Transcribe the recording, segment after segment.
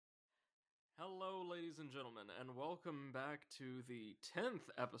Hello, ladies and gentlemen, and welcome back to the 10th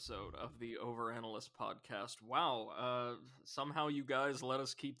episode of the Overanalyst podcast. Wow, somehow you guys let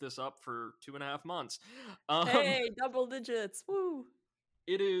us keep this up for 2.5 months. Hey, double digits! Woo!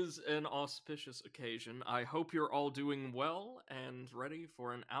 It is an auspicious occasion. I hope you're all doing well and ready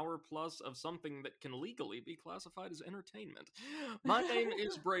for an hour plus of something that can legally be classified as entertainment. My name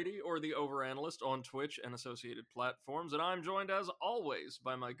is Brady, or the Overanalyst, on Twitch and associated platforms, and I'm joined as always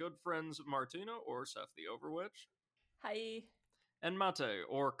by my good friends Martina, or Seth the Overwitch, Hi. and Mate,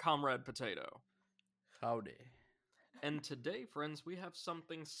 or Comrade Potato. Howdy. And today, friends, we have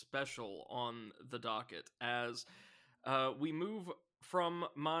something special on the docket as we move from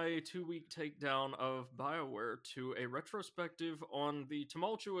my 2-week takedown of BioWare to a retrospective on the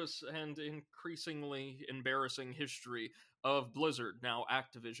tumultuous and increasingly embarrassing history of Blizzard, now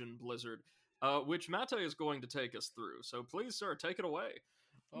Activision Blizzard, which Mate is going to take us through. So please, sir, take it away.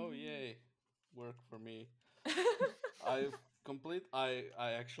 Oh yay. Work for me. I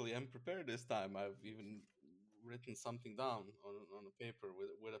actually am prepared this time. I've even written something down on a paper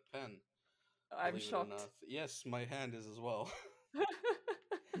with a pen. I'm believe it or shocked. not. Yes, my hand is as well.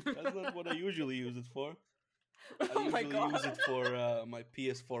 That's not what I usually use it for. I Oh my usually god. use it for my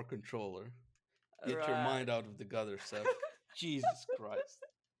PS4 controller. Get your mind out of the gutter, Seth. Jesus Christ.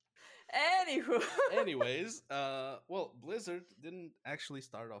 Anywho. Anyways, well, Blizzard didn't actually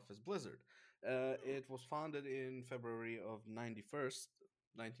start off as Blizzard. It was founded in February of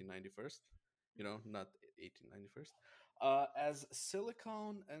 1991. You know, not 1891. As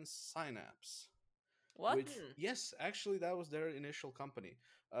Silicon and Synapse. What? Which, yes, actually, that was their initial company.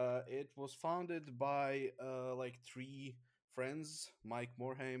 It was founded by like three friends: Mike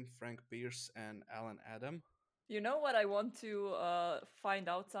Morhaime, Frank Pierce, and Alan Adam. You know what I want to find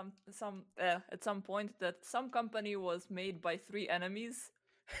out at some point, that some company was made by three enemies.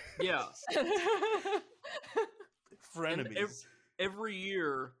 Yeah. Frenemies. Every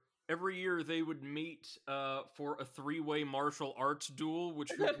year they would meet for a 3-way martial arts duel,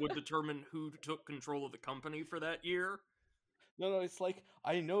 which would determine who took control of the company for that year. No, it's like,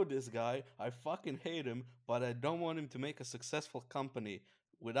 I know this guy, I fucking hate him, but I don't want him to make a successful company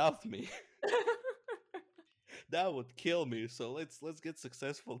without me. That would kill me, so let's get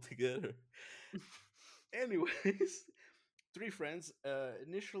successful together. Anyways, three friends,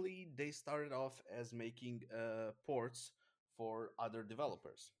 initially they started off as making ports for other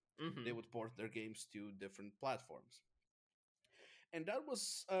developers. Mm-hmm. They would port their games to different platforms. And that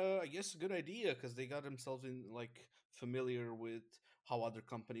was, I guess, a good idea, because they got themselves familiar with how other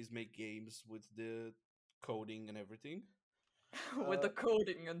companies make games, with the coding and everything. With the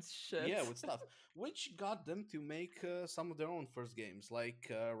coding and shit. Yeah, with stuff. Which got them to make some of their own first games,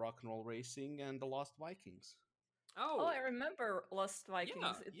 like Rock and Roll Racing and The Lost Vikings. Oh, I remember Lost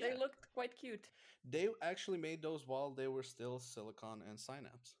Vikings. Yeah. They looked quite cute. They actually made those while they were still Silicon and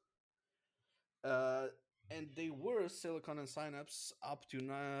Synapse. And they were Silicon and Synapse up to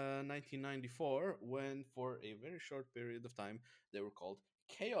 1994, when, for a very short period of time, they were called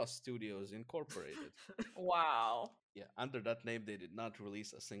Chaos Studios Incorporated. Wow. Yeah, under that name, they did not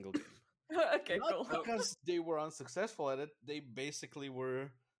release a single game. Okay, Not cool. because they were unsuccessful at it, they basically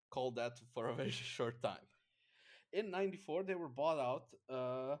were called that for a very short time. In 94, they were bought out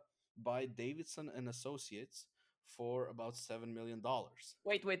by Davidson and Associates for about $7 million.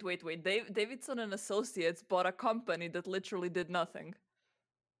 Wait. Davidson and Associates bought a company that literally did nothing.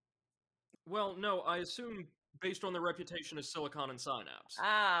 Well, no, I assume based on their reputation as Silicon and Synapse.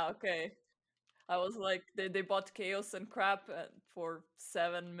 Ah, okay. I was like, they bought Chaos and Crap for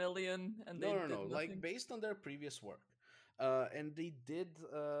 7 million, and they did No. nothing. Like, based on their previous work. And they did,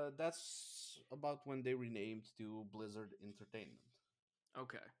 that's about when they renamed to Blizzard Entertainment.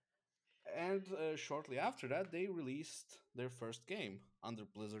 Okay. And shortly after that, they released their first game under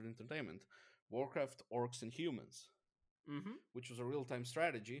Blizzard Entertainment, Warcraft Orcs and Humans, which was a real-time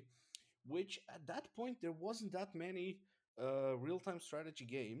strategy, which at that point, there wasn't that many real-time strategy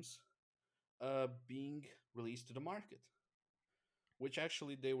games being released to the market, which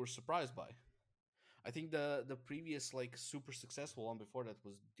actually they were surprised by. I think the previous, like, super successful one before that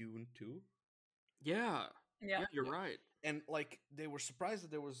was Dune 2. Yeah, you're right. And, like, they were surprised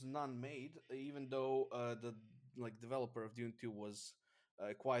that there was none made, even though the developer of Dune 2 was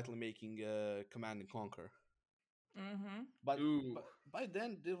quietly making Command and Conquer. Mm-hmm. But by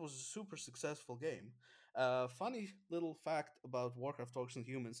then, it was a super successful game. Funny little fact about Warcraft Orcs and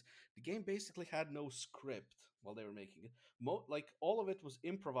Humans: the game basically had no script while they were making it. All of it was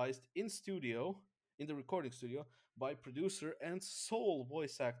improvised in the recording studio, by producer and sole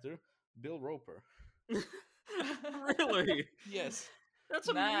voice actor Bill Roper. Really? Yes. That's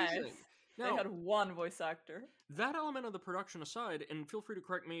amazing. Nice. Now, they had one voice actor. that element of the production aside, and feel free to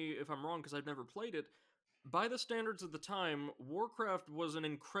correct me if I'm wrong because I've never played it, by the standards of the time, Warcraft was an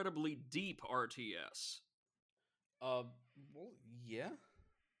incredibly deep RTS. Uh, well, yeah.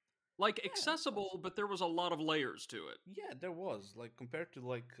 Like, Yeah, accessible, but there was a lot of layers to it. Yeah, there was, like, compared to,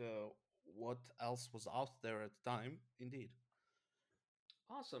 like, what else was out there at the time, indeed.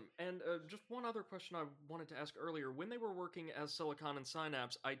 Awesome. And just one other question I wanted to ask earlier. When they were working as Silicon and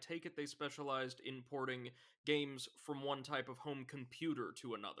Synapse, I take it they specialized in porting games from one type of home computer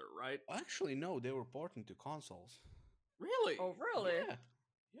to another, right? Actually, no, they were porting to consoles. Really? Oh, really? Yeah,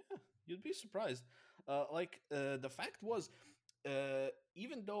 you'd be surprised. The fact was,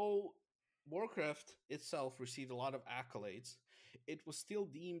 even though Warcraft itself received a lot of accolades, it was still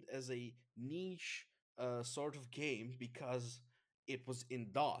deemed as a niche sort of game because it was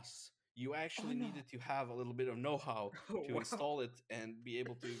in DOS. You actually needed to have a little bit of know-how to install it and be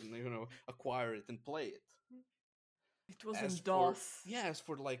able to even, acquire it and play it. It was in DOS. As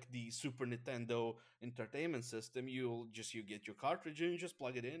for like the Super Nintendo Entertainment System, you get your cartridge and you just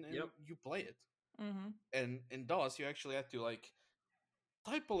plug it in and you play it. Mm-hmm. And in DOS, you actually had to like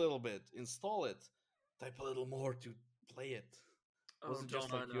type a little bit, install it, type a little more to play it. Was it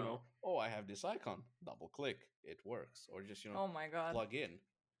just like, oh, I have this icon, double click, it works, or just oh my god, plug in.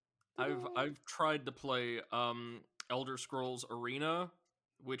 I've tried to play Elder Scrolls Arena,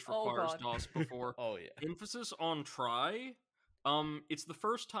 which requires DOS before. Oh yeah. Emphasis on try. It's the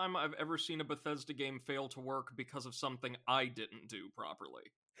first time I've ever seen a Bethesda game fail to work because of something I didn't do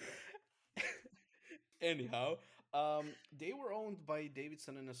properly. Anyhow, they were owned by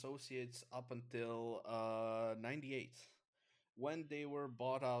Davidson and Associates up until 98, when they were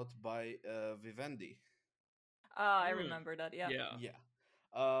bought out by Vivendi. I remember that. Yeah.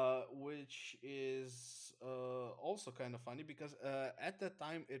 Which is also kind of funny because at that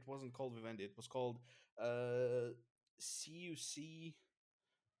time it wasn't called Vivendi; it was called CUC.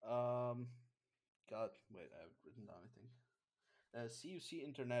 God, wait, I haven't written down anything. CUC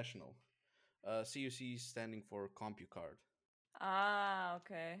International. CUC standing for CompuCard. Ah,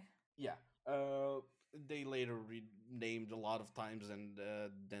 okay. Yeah. They later renamed a lot of times, and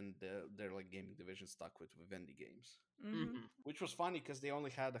then their like gaming division stuck with Vivendi Games, which was funny because they only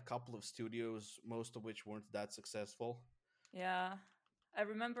had a couple of studios, most of which weren't that successful. Yeah, I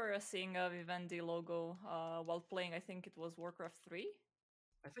remember seeing a Vivendi logo while playing. I think it was Warcraft 3.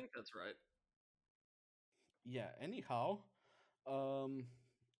 I think that's right. Yeah. Anyhow,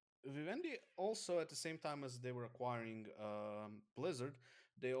 Vivendi also, at the same time as they were acquiring Blizzard,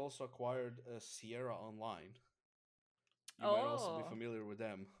 they also acquired Sierra Online. You might also be familiar with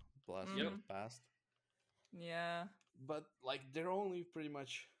them. Blast from the past. Yeah. But like they're only pretty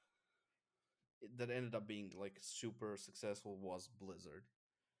much that ended up being like super successful was Blizzard.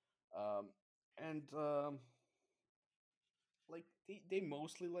 Like they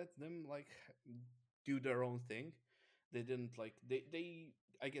mostly let them like do their own thing. They didn't like they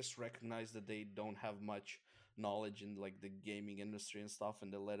I guess recognize that they don't have much knowledge in like the gaming industry and stuff,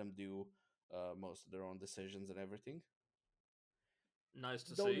 and they let them do most of their own decisions and everything. Nice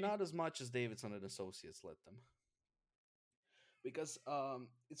to see. Though not as much as Davidson and Associates let them. Because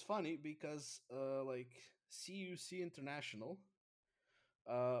it's funny because like CUC International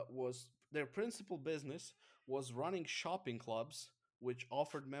was their principal business was running shopping clubs which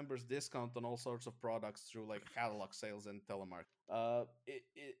offered members discount on all sorts of products through like catalog sales and telemarketing.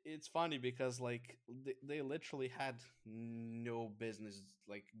 It's funny because like they literally had no business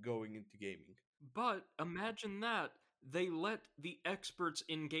like going into gaming. But imagine that they let the experts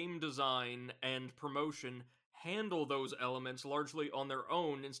in game design and promotion handle those elements largely on their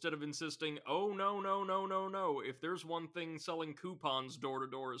own instead of insisting, oh, no. If there's one thing selling coupons door to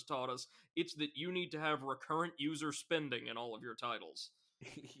door has taught us, it's that you need to have recurrent user spending in all of your titles.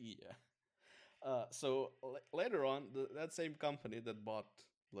 Yeah. So later on, that same company that bought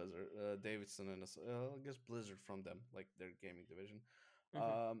Blizzard, Davidson and I guess Blizzard from them, like their gaming division,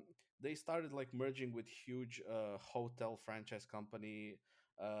 they started like merging with huge hotel franchise company,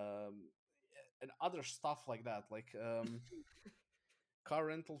 and other stuff like that, like car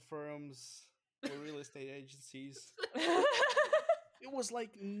rental firms or real estate agencies. It was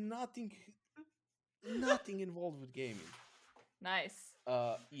like nothing involved with gaming. Nice.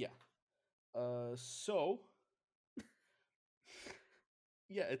 Yeah. So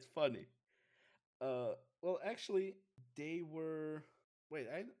yeah, it's funny. Well, actually, they were. Wait,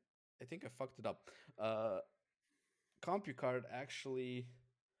 I think I fucked it up. CompuCard actually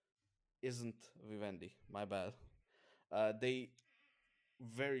isn't Vivendi. My bad. They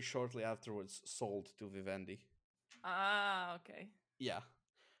very shortly afterwards sold to Vivendi. Ah, okay. Yeah.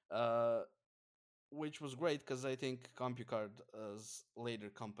 uh, which was great because I think CompuCard's later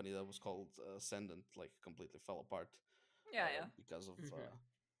company that was called Ascendant like completely fell apart Yeah, yeah. because of Mhm.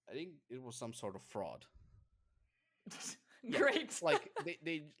 I think it was some sort of fraud. Yeah, Great. like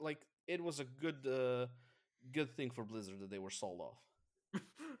they like it was a good thing for Blizzard that they were sold off.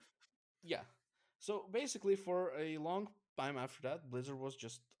 Yeah. So basically, for a long time after that, Blizzard was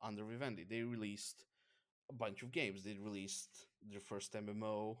just under Vivendi. They released a bunch of games. They released their first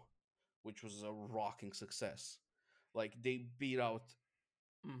MMO, which was a rocking success. Like they beat out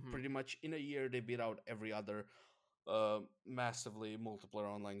Mhm. pretty much in a year. They beat out every other massively multiplayer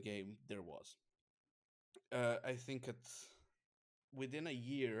online game there was. I think within a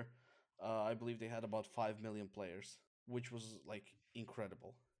year, I believe they had about 5 million players, which was like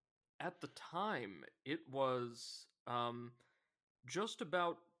incredible. At the time, it was just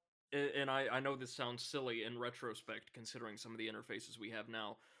about, and I know this sounds silly in retrospect considering some of the interfaces we have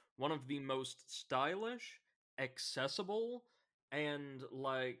now, one of the most stylish, accessible, and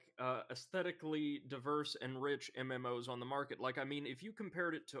like aesthetically diverse and rich MMOs on the market. Like, I mean, if you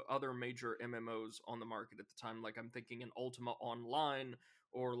compared it to other major MMOs on the market at the time, like I'm thinking an Ultima Online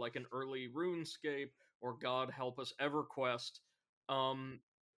or like an early RuneScape or God help us EverQuest, um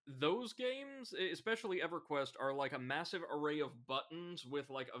those games, especially EverQuest, are like a massive array of buttons with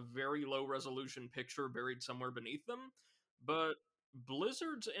like a very low resolution picture buried somewhere beneath them. But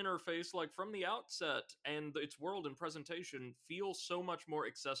Blizzard's interface, like from the outset, and its world and presentation feels so much more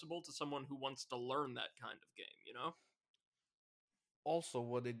accessible to someone who wants to learn that kind of game, you know? Also,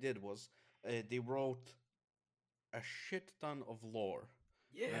 what they did was they wrote a shit ton of lore,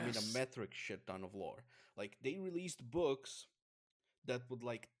 and I mean a Yes. metric shit ton of lore. Like they released books that would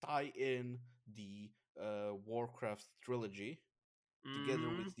like tie in the Warcraft trilogy together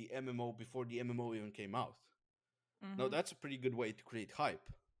Mm-hmm. with the MMO before the MMO even came out. Now Mm-hmm. that's a pretty good way to create hype.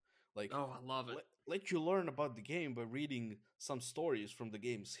 Like Oh, I love it. let you learn about the game by reading some stories from the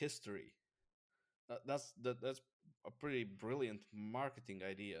game's history. That's a pretty brilliant marketing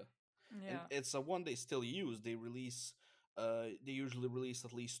idea, and Yeah. it's a one they still use. They usually release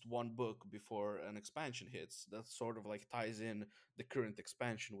at least one book before an expansion hits. That sort of like ties in the current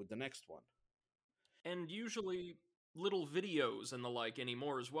expansion with the next one. And usually little videos and the like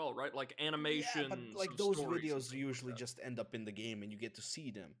anymore as well, right? Like Yeah, but animations like of those stories and videos things like usually that. just end up in the game and you get to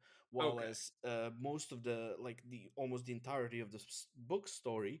see them. While Okay. as most of the like the almost the entirety of the book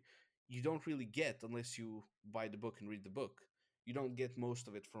story, you don't really get unless you buy the book and read the book. You don't get most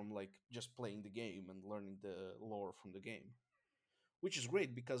of it from like just playing the game and learning the lore from the game, which is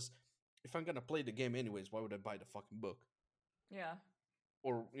great because if I'm gonna play the game anyways, why would I buy the fucking book? Yeah.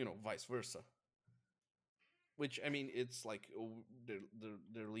 Or vice versa. Which I mean, it's like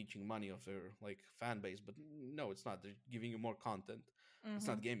they're leeching money off their like fan base, but no, it's not. They're giving you more content. It's Mm-hmm.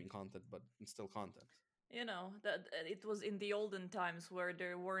 not gaming content, but it's still content. You know that it was in the olden times where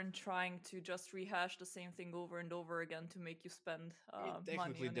they weren't trying to just rehash the same thing over and over again to make you spend I mean,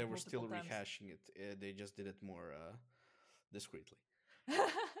 money technically, on they it were multiple still times. rehashing it. They just did it more discreetly,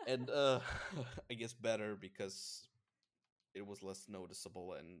 and I guess better because it was less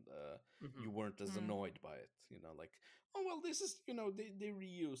noticeable and Hmm. you weren't as Mm. annoyed by it. Like, oh well, this is they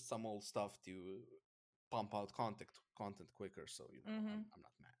reused some old stuff to pump out content quicker, so Mm-hmm. I'm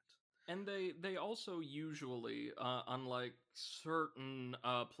not mad. And they also usually, unlike certain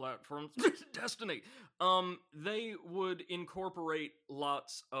platforms, Destiny, they would incorporate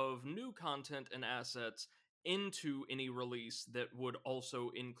lots of new content and assets into any release that would also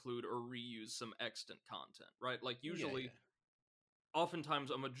include or reuse some extant content, right? Like Yeah, usually, yeah.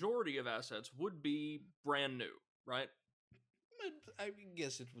 oftentimes, a majority of assets would be brand new, right? But I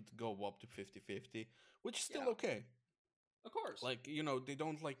guess it would go up to 50-50, which is still Yeah, okay. of course. Like, they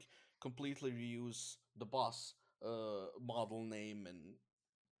don't like completely reuse the boss model name and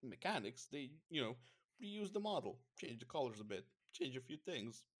mechanics. They, reuse the model, change the colors a bit, change a few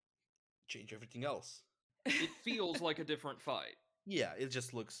things, change everything else. It feels like a different fight. Yeah, it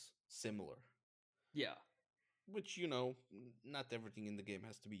just looks similar. Yeah. Which, not everything in the game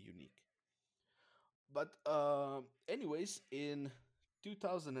has to be unique. But anyways, in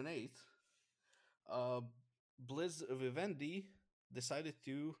 2008, uh, Vivendi decided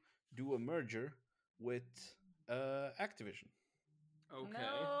to do a merger with Activision.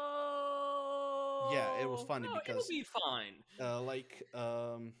 Okay. Yeah, it was No. funny No, it'll because be fine. like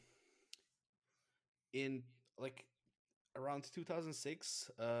in like around 2006,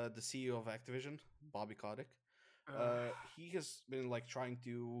 the CEO of Activision, Bobby Kotick, Uh, he has been like trying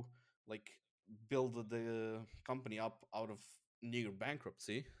to like build the company up out of near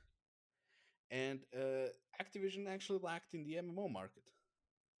bankruptcy, and Activision actually lacked in the MMO market.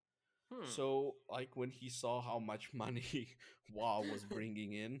 So, like, when he saw how much money WoW was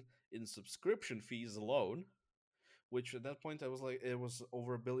bringing in subscription fees alone, which at that point I was like, it was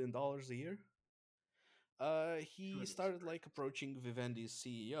over $1 billion a year. He Goodness started like gracious. approaching Vivendi's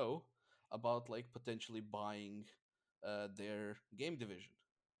CEO about like potentially buying their game division,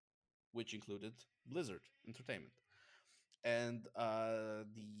 which included Blizzard Entertainment. And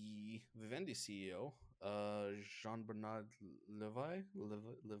the Vivendi CEO, Jean Bernard Levi,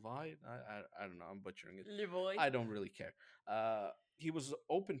 I don't know, I'm butchering it. Levoy. I don't really care. He was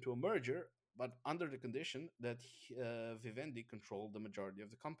open to a merger, but under the condition that Vivendi controlled the majority of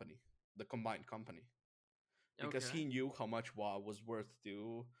the company, the combined company, because Okay. he knew how much WoW was worth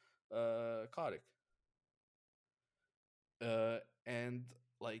to Kotick. And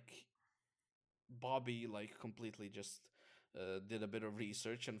like Bobby like completely just did a bit of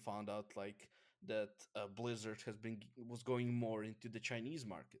research and found out like that Blizzard was going more into the Chinese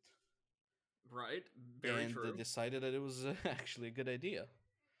market, Right. Very and true. decided that it was actually a good idea.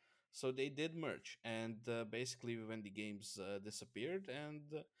 So they did merge, and basically when the games disappeared, and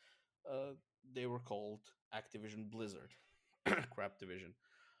uh, they were called Activision Blizzard, Craptivision.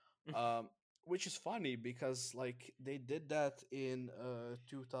 Um, which is funny because like they did that in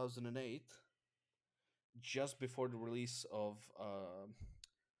 2008, just before the release of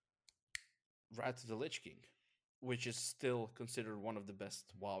Wrath of the Lich King, which is still considered one of the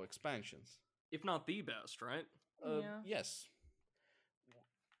best WoW expansions. If not the best, right? Yeah. Yes,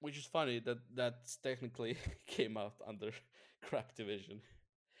 which is funny that that's technically came out under Craptivision,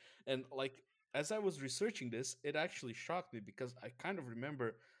 and like as I was researching this, it actually shocked me because I kind of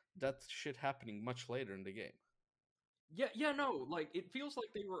remember that shit happening much later in the game. Yeah, no, like it feels like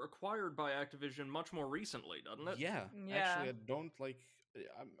they were acquired by Activision much more recently, doesn't it? Yeah, Yeah. actually, I don't like.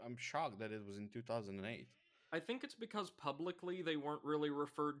 I'm shocked that it was in 2008. I think it's because publicly they weren't really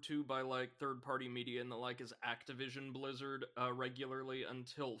referred to by like third-party media and the like as Activision Blizzard regularly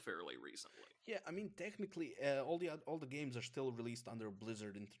until fairly recently. Yeah, I mean, technically, all the games are still released under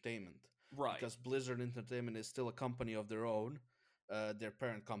Blizzard Entertainment Right. because Blizzard Entertainment is still a company of their own. Their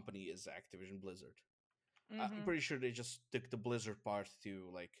parent company is Activision Blizzard. I'm Mm-hmm. pretty sure they just took the Blizzard part to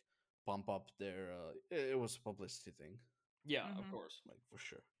like pump up their. It was a publicity thing, Yeah, of Mm-hmm. course. like for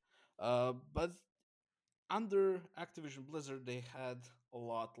sure. But under Activision Blizzard, they had a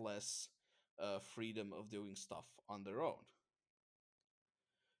lot less freedom of doing stuff on their own.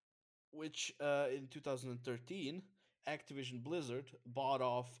 Which in 2013, Activision Blizzard bought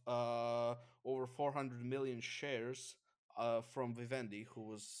off over 400 million shares from Vivendi, who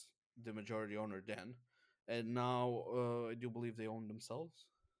was the majority owner then. And now I do believe they own themselves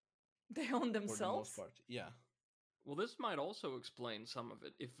They own for the most themselves? part. Yeah. Well, this might also explain some of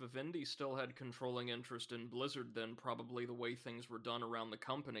it. If Vivendi still had controlling interest in Blizzard, then probably the way things were done around the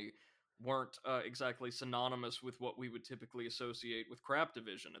company weren't exactly synonymous with what we would typically associate with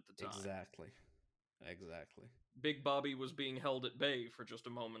Craptivision at the time. Exactly. Exactly. Big Bobby was being held at bay for just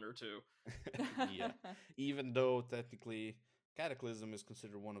a moment or two. Yeah. Even though technically Cataclysm is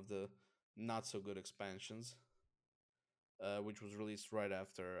considered one of the not so good expansions, which was released right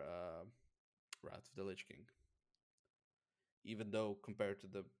after Wrath of the Lich King. Even though compared to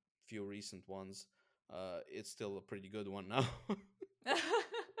the few recent ones, it's still a pretty good one now.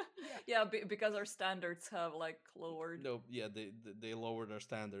 Yeah, because our standards have like lowered. No, yeah, they lowered their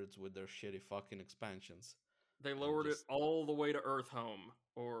standards with their shitty fucking expansions. They And lowered it just all the way to Earthhome,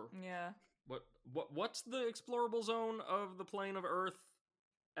 or Yeah. what's the explorable zone of the plane of Earth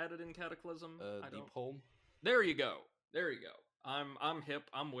added in Cataclysm? I Deep don't. Home. There you go. There you go. I'm hip.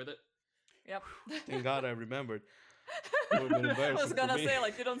 I'm with it. Yep. Thank God I remembered. It would have been I embarrassing was for gonna me. say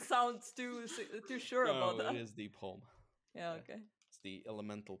like you don't sound too sure about No, it that. is Deep Home. Yeah. Yeah. Okay. It's the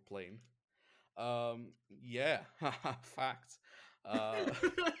elemental plane. Yeah, facts.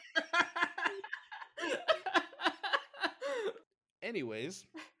 Anyways,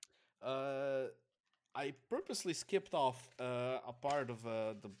 uh, I purposely skipped off a part of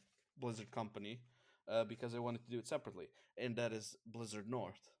the Blizzard company because I wanted to do it separately, and that is Blizzard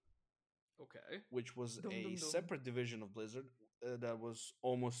North, Okay. which was Dum a dum dum. separate division of Blizzard that was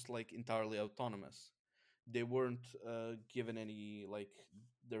almost like entirely autonomous. They weren't given any like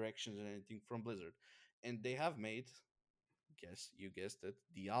directions or anything from Blizzard, and they have made, guess you guessed it,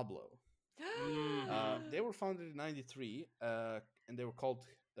 Diablo. Mm-hmm. They were founded in '93, and they were called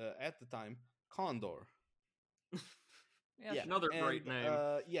at the time Condor. Yeah. Yeah, Another and great name.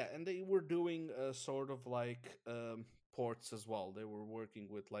 and they were doing sort of like ports as well. They were working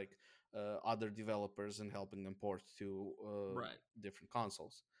with like other developers and helping them port to Right. different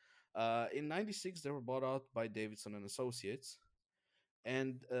consoles. In '96, they were bought out by Davidson and Associates,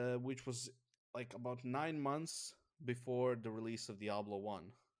 and which was like about 9 months before the release of Diablo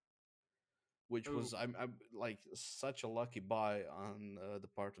 1, which Oh, was I'm like such a lucky buy on the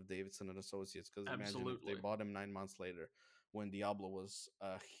part of Davidson and Associates, because imagine if they absolutely. bought him 9 months later when Diablo was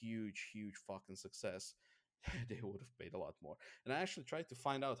a huge fucking success. They would have paid a lot more. And I actually tried to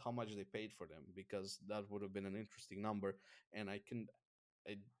find out how much they paid for them, because that would have been an interesting number, and I couldn't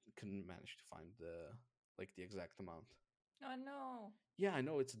manage to find the exact amount. Oh no. Yeah, I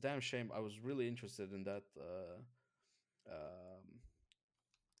know, it's a damn shame. I was really interested in that um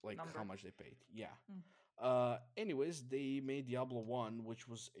like how Number. much they paid. Yeah. Mm. Anyways, they made Diablo 1, which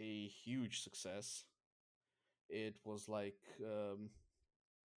was a huge success. It was like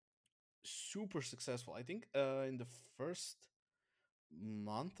super successful. I think in the first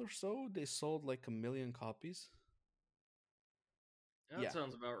month or so, they sold like 1 million copies. That Yeah.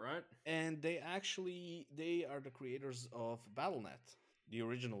 sounds about right. And they are the creators of BattleNet, the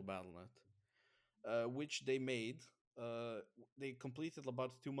original BattleNet, which they made. They completed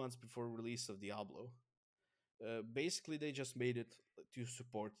about 2 months before release of Diablo. Basically, they just made it to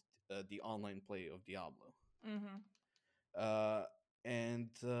support the online play of Diablo. Mm-hmm. Uh, and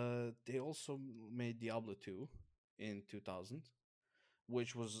they also made Diablo 2 in 2000,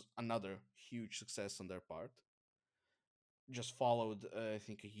 which was another huge success on their part. Just followed, I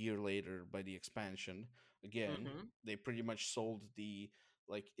think, a year later by the expansion. Again, Mm-hmm. they pretty much sold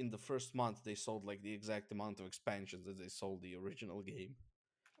like in the first month, they sold like the exact amount of expansions as they sold the original game.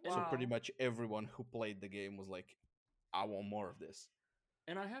 So And pretty Wow. much everyone who played the game was like, I want more of this.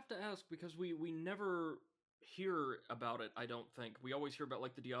 and I have to ask because we never hear about it. I don't think we always hear about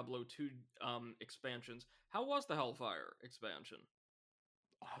like the Diablo 2 expansions. How was the Hellfire expansion?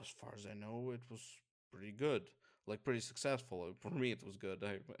 As far as I know, it was pretty good, like pretty successful. For me, it was good.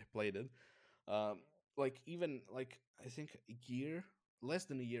 I played it. Um, like even like I think a year, less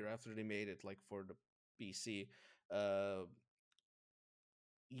than a year after they made it, like for the PC, uh,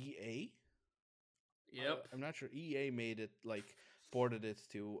 EA. Yep. I'm not sure. EA made it, like ported it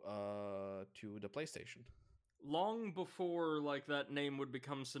to the PlayStation. Long before like that name would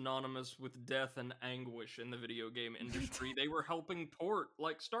become synonymous with death and anguish in the video game industry, they were helping port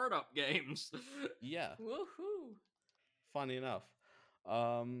like startup games. Yeah, Woohoo. funny enough.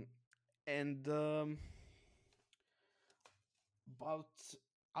 Um, and about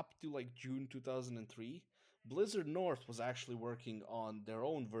up to like June 2003, Blizzard North was actually working on their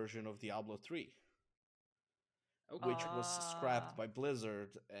own version of Diablo 3, Okay. which was scrapped Ah. by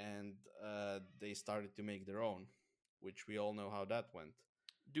Blizzard, and they started to make their own, which we all know how that went.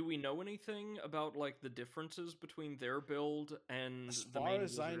 Do we know anything about like the differences between their build and As the far main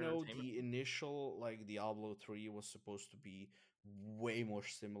as I Blizzard know, Entertainment? the initial like Diablo 3 was supposed to be way more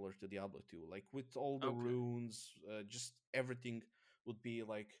similar to Diablo 2. Like with all the Okay. runes, just everything would be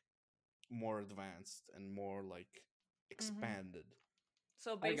like more advanced and more like Mm-hmm. expanded.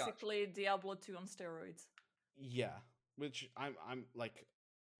 So I got basically Diablo 2 on steroids. Yeah, which I'm like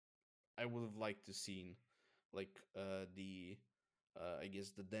I would have liked to seen like the I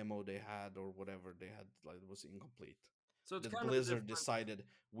guess the demo they had or whatever they had, like was incomplete. so it's That kind of the Blizzard difference. decided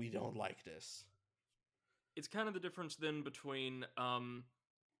we don't like this. It's kind of the difference then between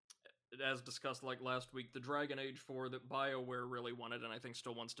as discussed like last week, the Dragon Age 4 that BioWare really wanted and I think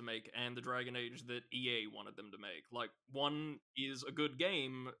still wants to make, and the Dragon Age that EA wanted them to make. Like, one is a good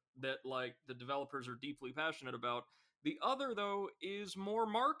game that, like, the developers are deeply passionate about. The other, though, is more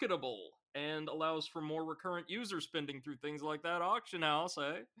marketable and allows for more recurrent user spending through things like that auction house,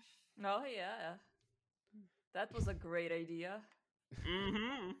 eh? Oh yeah. That was a great idea. Mm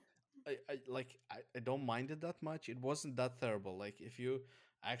hmm. I don't mind it that much. It wasn't that terrible. Like if you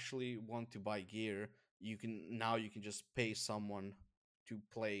actually want to buy gear, you can just pay someone to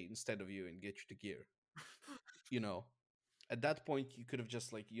play instead of you and get you the gear. You know, at that point you could have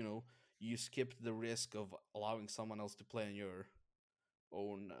just like, you skipped the risk of allowing someone else to play on your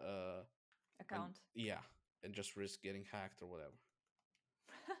own and Account. yeah, and just risk getting hacked or whatever.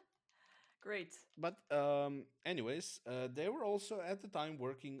 Great. But anyways, they were also at the time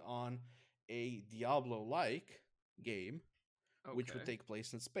working on a Diablo like game which would Okay. take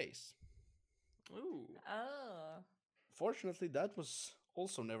place in space. Ooh. Oh. Fortunately, that was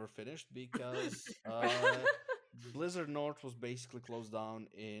also never finished because Blizzard North was basically closed down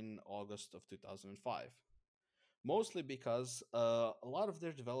in August of 2005. Mostly because a lot of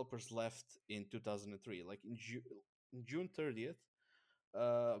their developers left in 2003. Like in June 30th,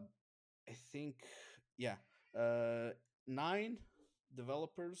 uh, I think, yeah, uh, 9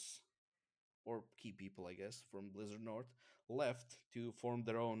 developers or key people, I guess, from Blizzard North left to form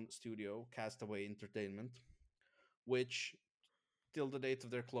their own studio, Castaway Entertainment, which till the date of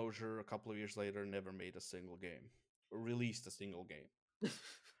their closure, a couple of years later, never made a single game, or released a single game.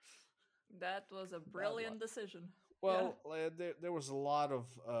 That was a brilliant decision. Well, there was a lot of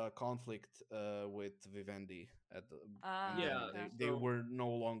conflict with Vivendi at the, and then okay. they no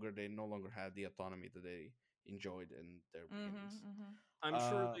longer had the autonomy that they enjoyed in their beginnings. I'm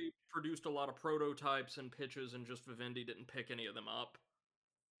sure they produced a lot of prototypes and pitches, and just Vivendi didn't pick any of them up.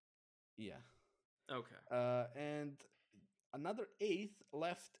 Yeah. Okay. And another 8th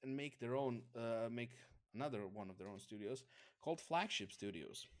left and make another one of their own studios called Flagship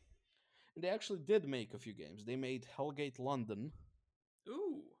Studios. And they actually did make a few games. They made Hellgate London.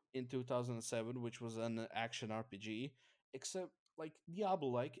 Ooh. In 2007, which was an action RPG, except like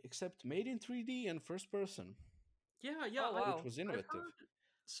Diablo-like, except made in 3D and first person. Yeah, oh, wow. Which was innovative.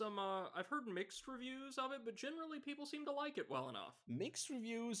 I've heard mixed reviews of it, but generally people seem to like it well enough. Mixed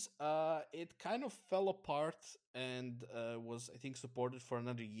reviews. It kind of fell apart and was, I think, supported for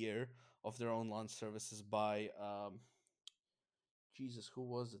another year of their own launch services by Jesus, who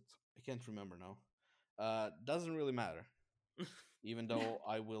was it? I can't remember now. Doesn't really matter. Even though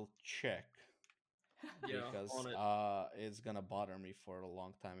I will check. Because it's gonna bother me for a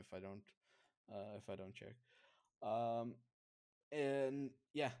long time if I don't check. And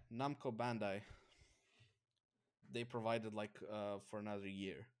yeah, Namco Bandai, they provided like for another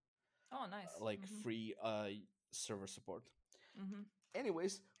year. Oh, nice. Like free server support.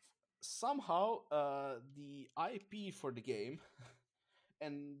 Anyways, somehow the IP for the game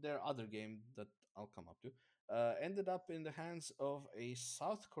and their other game that I'll come up to ended up in the hands of a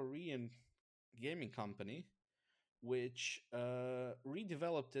South Korean gaming company, which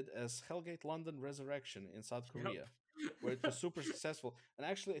redeveloped it as Hellgate London Resurrection in South Korea, where it was super successful. And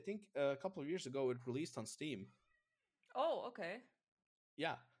actually, I think a couple of years ago, it released on Steam. Oh, okay.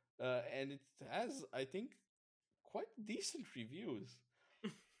 Yeah, and it has, I think, quite decent reviews.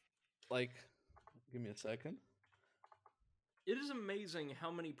 Like, give me a second. It is amazing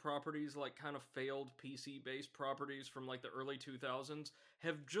how many properties, like kind of failed PC-based properties from like the early 2000s,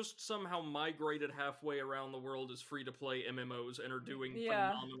 have just somehow migrated halfway around the world as free-to-play MMOs and are doing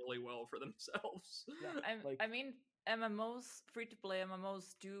phenomenally well for themselves. Yeah, I mean, MMOs, free-to-play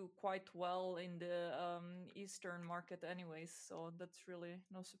MMOs do quite well in the Eastern market anyways, so that's really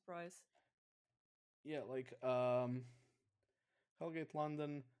no surprise. Yeah, like Hellgate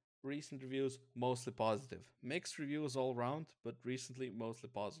London, recent reviews mostly positive. Mixed reviews all around, but recently mostly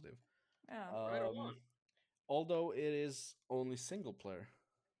positive. Yeah, right on. Although it is only single player.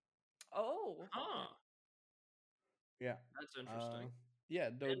 Oh, okay. Yeah, that's interesting. Yeah,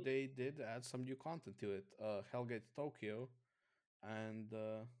 though they did add some new content to it. Hellgate Tokyo, and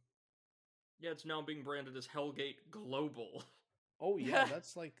yeah, it's now being branded as Hellgate Global. Oh yeah,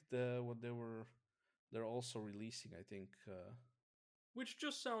 that's like they're also releasing, I think. Which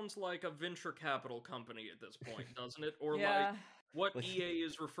just sounds like a venture capital company at this point, doesn't it? Or like what EA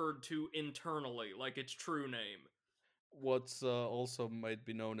is referred to internally, like its true name. What's also might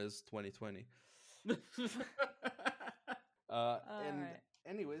be known as 2020.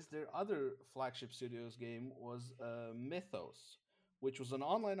 Anyways, their other flagship studios game was Mythos, which was an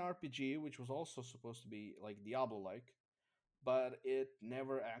online RPG, which was also supposed to be like Diablo-like, but it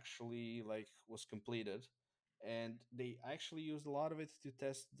never actually like was completed. And they actually used a lot of it to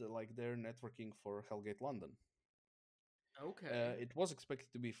test their networking for Hellgate London. Okay. It was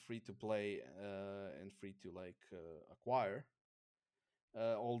expected to be free to play and free to acquire,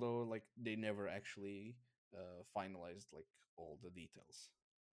 although like they never actually finalized like all the details,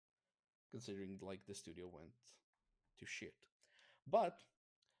 considering like the studio went to shit. But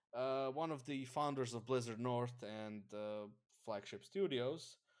one of the founders of Blizzard North and Flagship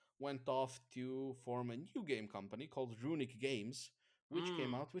Studios went off to form a new game company called Runic Games, which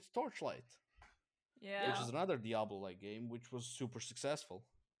came out with Torchlight. Yeah. Which is another Diablo-like game, which was super successful.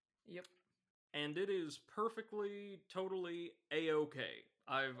 Yep. And it is perfectly, totally A-okay.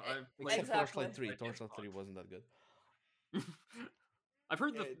 I've played Torchlight 3. Torchlight 3 wasn't that good. I've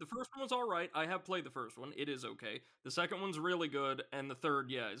heard the first one was alright. I have played the first one. It is okay. The second one's really good, and the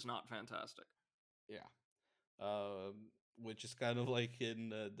third, is not fantastic. Yeah. Which is kind of like in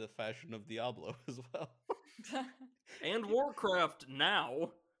the fashion of Diablo as well. And Warcraft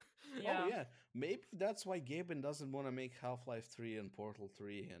now. Yeah. Oh, yeah. Maybe that's why Gaben doesn't want to make Half-Life 3 and Portal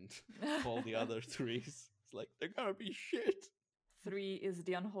 3 and all the other 3s. It's like, they're gonna be shit. 3 is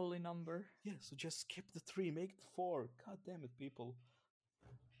the unholy number. Yeah, so just skip the 3, make the 4. God damn it, people.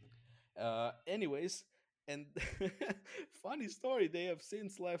 Anyways, and funny story, they have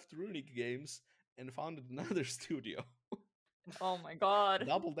since left Runic Games and founded another studio. Oh my god.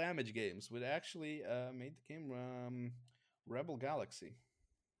 Double Damage Games, which actually made the game Rebel Galaxy.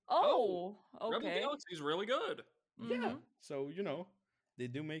 Oh, Rebel okay. Galaxy's really good. Yeah, so they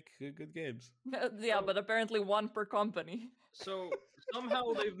do make good games. Yeah, but apparently one per company. So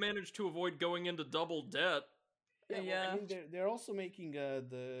somehow they've managed to avoid going into double debt. Yeah, well, I Yeah. mean, they're also making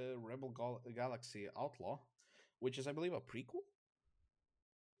the Rebel Galaxy Outlaw, which is, I believe, a prequel.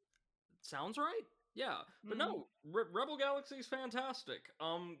 Sounds right. Yeah, but no, Rebel Galaxy's fantastic.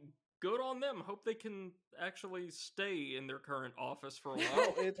 Good on them. Hope they can actually stay in their current office for a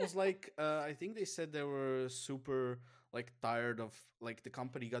while. It was like I think they said they were super like tired of like the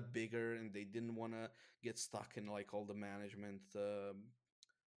company got bigger and they didn't want to get stuck in like all the management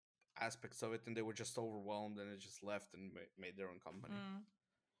aspects of it, and they were just overwhelmed and it just left and made their own company.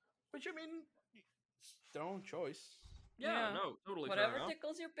 Which, I mean, it's their own choice. Yeah, no, totally. Whatever fair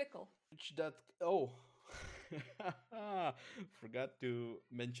tickles your pickle. Which forgot to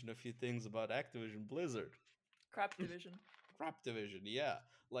mention a few things about Activision Blizzard. Craptivision. Craptivision, yeah.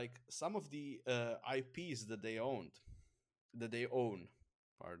 Like some of the IPs that they own,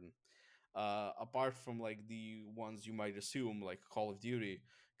 pardon. Apart from like the ones you might assume, like Call of Duty,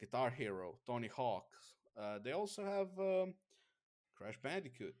 Guitar Hero, Tony Hawk, they also have Crash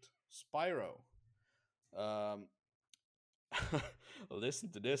Bandicoot, Spyro. Listen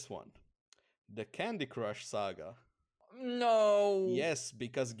to this one. The Candy Crush Saga. No. Yes,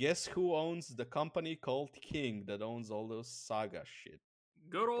 because guess who owns the company called King that owns all those saga shit?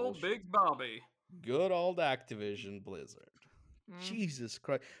 Good old bullshit. Big Bobby. Good old Activision Blizzard. Jesus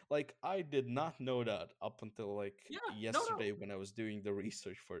Christ. Like, I did not know that up until like yesterday when I was doing the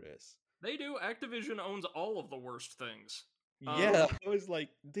research for this. They do. Activision owns all of the worst things. Yeah, I was like,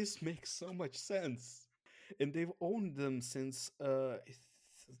 this makes so much sense. And they've owned them since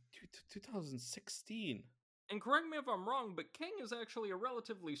 2016. And correct me if I'm wrong, but King is actually a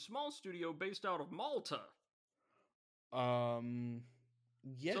relatively small studio based out of Malta.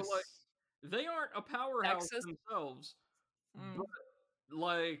 Yes. So, like, they aren't a powerhouse themselves. But,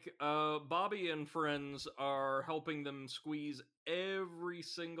 like, Bobby and friends are helping them squeeze every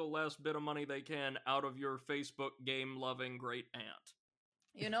single last bit of money they can out of your Facebook game-loving great aunt.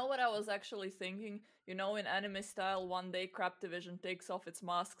 You know what I was actually thinking? You know, in anime style, one day Craptivision takes off its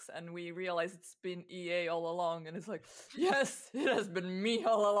masks and we realize it's been EA all along, and it's like, yes, it has been me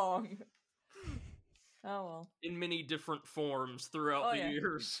all along. Oh well. In many different forms throughout the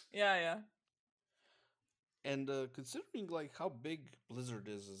years. Yeah. And considering like how big Blizzard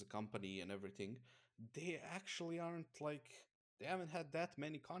is as a company and everything, they actually aren't like, they haven't had that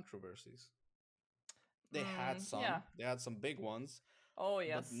many controversies. They had some. Yeah. They had some big ones. Oh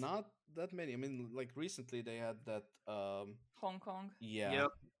yes, but not that many. I mean, like recently they had that Hong Kong. Yeah,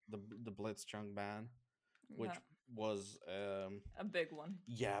 yep. the Blitzchung ban, which was a big one.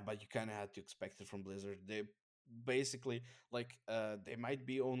 Yeah, but you kind of had to expect it from Blizzard. They basically like they might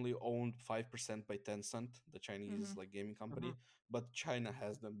be only owned 5% by Tencent, the Chinese like gaming company, but China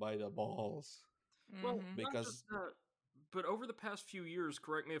has them by the balls. Well, because. But over the past few years,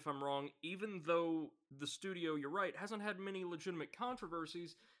 correct me if I'm wrong, even though the studio, you're right, hasn't had many legitimate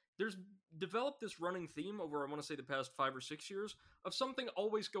controversies, there's developed this running theme over, I want to say, the past 5 or 6 years, of something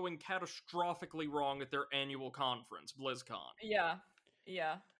always going catastrophically wrong at their annual conference, BlizzCon. Yeah.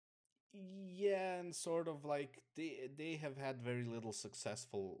 Yeah, and sort of like, they have had very little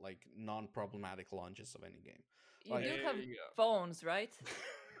successful, like, non-problematic launches of any game. You do have phones, right?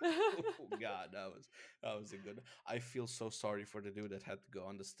 Oh god, that was a good. I feel so sorry for the dude that had to go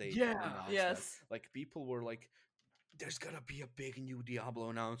on the stage. Yeah, yes. That. Like people were like, "There's gonna be a big new Diablo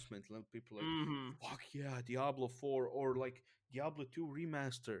announcement." And people were like, "Fuck yeah, Diablo 4 or like Diablo 2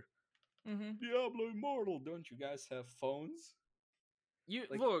 remaster, Diablo Immortal." Don't you guys have phones? You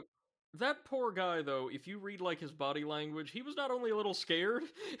like, look. That poor guy, though, if you read, like, his body language, he was not only a little scared,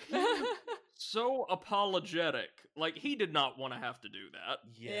 he was so apologetic. Like, he did not want to have to do that.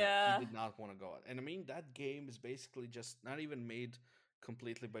 Yeah, he did not want to go out. And I mean, that game is basically just not even made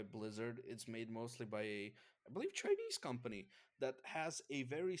completely by Blizzard. It's made mostly by a, I believe, Chinese company that has a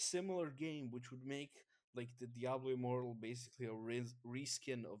very similar game, which would make, like, the Diablo Immortal basically a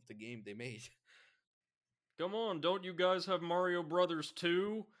reskin of the game they made. Come on, don't you guys have Mario Brothers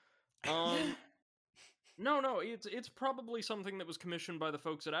 2? No, it's probably something that was commissioned by the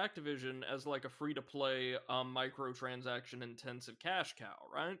folks at Activision as like a free-to-play, microtransaction-intensive cash cow,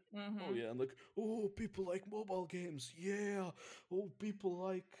 right? Oh yeah, and like, oh, people like mobile games, yeah. Oh, people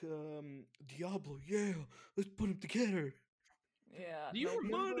like Diablo, yeah. Let's put them together. Yeah. Do you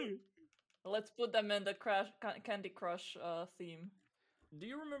remember? Let's put them in the Candy Crush theme. Do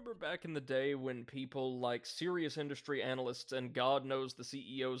you remember back in the day when people like serious industry analysts and God knows the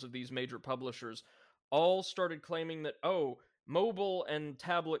CEOs of these major publishers all started claiming that, oh, mobile and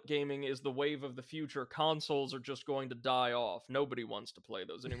tablet gaming is the wave of the future. Consoles are just going to die off. Nobody wants to play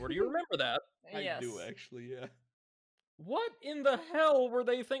those anymore. Do you remember that? I Yes. do actually, yeah. What in the hell were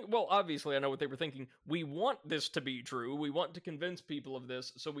they thinking? Well, obviously, I know what they were thinking. We want this to be true. We want to convince people of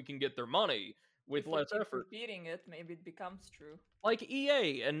this so we can get their money with If we less keep effort. repeating it, maybe it becomes true. Like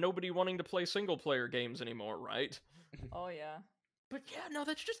EA and nobody wanting to play single-player games anymore, right? Oh yeah. But yeah, no,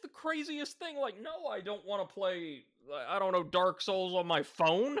 that's just the craziest thing. Like, no, I don't want to play, I don't know, Dark Souls on my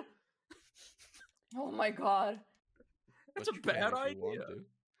phone. Oh my god. That's But a you can bad if you idea.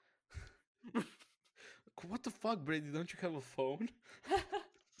 want to. What the fuck, Brady? Don't you have a phone?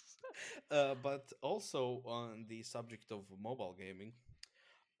 But also on the subject of mobile gaming,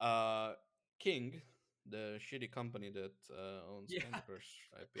 King, the shitty company that owns Yeah. Candy Crush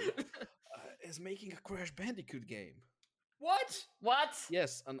IP, is making a Crash Bandicoot game. What? What?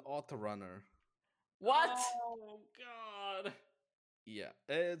 Yes, an auto runner. What? Oh, God. Yeah,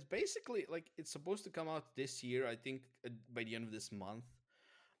 it's basically like it's supposed to come out this year. I think by the end of this month.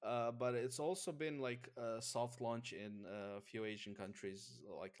 But it's also been like a soft launch in a few Asian countries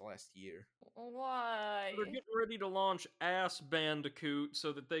like last year. Why? They're getting ready to launch Ass Bandicoot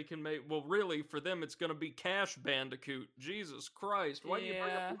so that they can make. Well, really, for them, it's going to be Cash Bandicoot. Jesus Christ! Why do you bring up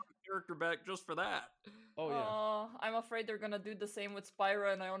Yeah. one character back just for that? Oh yeah. I'm afraid they're gonna do the same with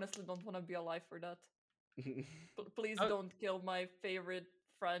Spyro, and I honestly don't want to be alive for that. Please don't kill my favorite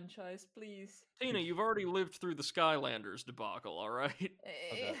franchise, please. Tina, you've already lived through the Skylanders debacle, all right?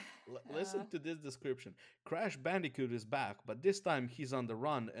 Okay. Listen to this description. Crash Bandicoot is back, but this time he's on the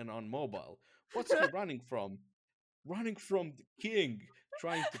run and on mobile. What's he running from? Running from the king,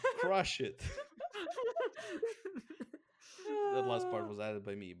 trying to crush it. That last part was added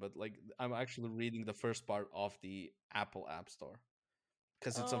by me, but like I'm actually reading the first part of the Apple App Store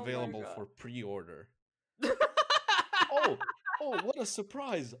because it's Oh my available God. for pre-order. Oh, what a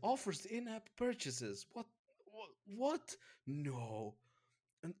surprise! Offers in-app purchases. What? No.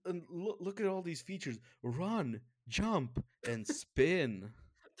 And look at all these features. Run, jump, and spin.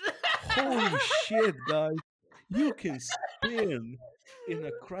 Holy shit, guys. You can spin in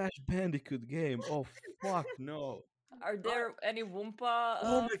a Crash Bandicoot game. Oh, fuck no. Are there any Wumpa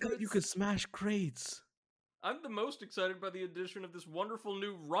Oh my god, you fruits? can smash crates. I'm the most excited by the addition of this wonderful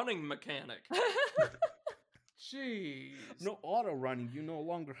new running mechanic. Jeez. No auto running. You no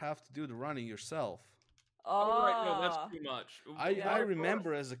longer have to do the running yourself. Oh, right, no, that's Ah. too much. Yeah, I of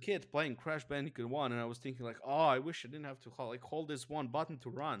remember as a kid playing Crash Bandicoot 1 and I was thinking like, oh, I wish I didn't have to hold this one button to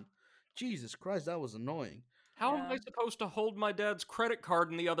run. Jesus Christ, that was annoying. How am Yeah. I supposed to hold my dad's credit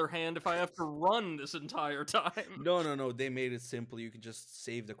card in the other hand if I have to run this entire time? No. They made it simple. You can just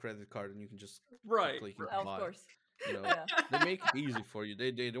save the credit card and you can just Right. click and Of buy. course. You know, Yeah. they make it easy for you.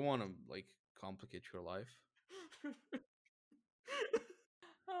 They don't want to like complicate your life.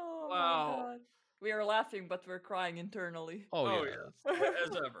 Oh Wow. my god. We are laughing, but we're crying internally. Oh, Oh, yeah.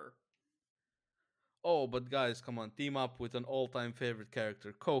 As ever. Oh, but guys, come on, team up with an all-time favorite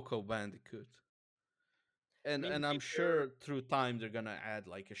character, Coco Bandicoot. And mean, and to I'm be sure through time they're gonna add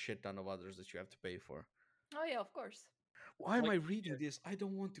like a shit ton of others that you have to pay for. Oh yeah, of course. Why am Like- I reading this? I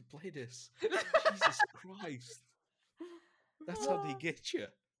don't want to play this. Jesus Christ. That's how they get you.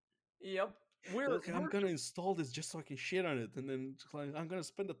 Yep. We're, Like, I'm gonna install this just so I can shit on it, and then like, I'm gonna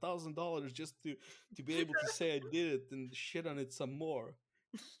spend $1,000 just to be able to say I did it and shit on it some more.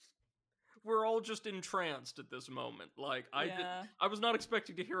 we're all just entranced at this moment. Like, Yeah. I was not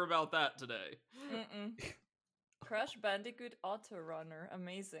expecting to hear about that today. Mm-mm. Crash Bandicoot Auto Runner.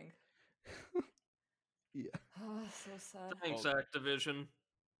 Amazing. Yeah, Ah, so sad. Thanks, Oh. Activision.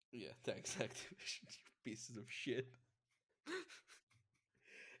 yeah. Thanks, Activision, you pieces of shit.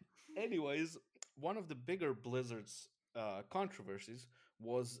 Anyways, one of the bigger Blizzard's controversies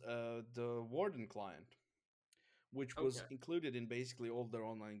was the Warden client, which was Okay. included in basically all their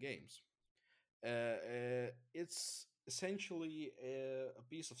online games. It's essentially a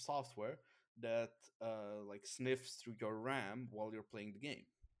piece of software that like sniffs through your RAM while you're playing the game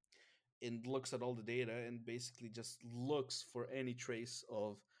and looks at all the data and basically just looks for any trace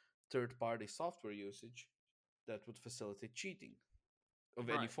of third-party software usage that would facilitate cheating of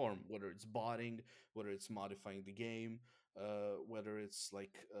any Right. form, whether it's botting, whether it's modifying the game, whether it's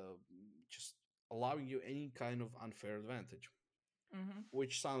like just allowing you any kind of unfair advantage, Mm-hmm.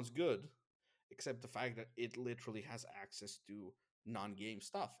 which sounds good, except the fact that it literally has access to non-game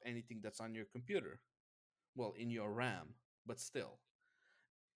stuff, anything that's on your computer, well, in your RAM, but still,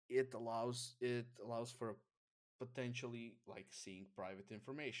 it allows for potentially like seeing private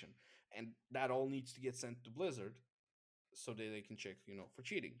information, and that all needs to get sent to Blizzard so that they can check, for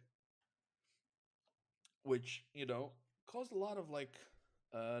cheating. which caused a lot of like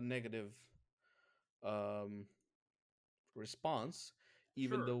negative um, response,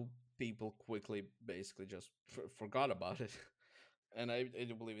 even Sure. though people quickly basically just forgot about it. And I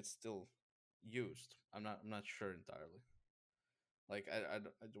do believe it's still used. I'm not sure entirely. Like I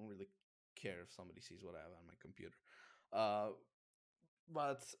don't really care if somebody sees what I have on my computer. Uh,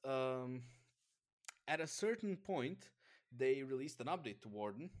 but at a certain point, they released an update to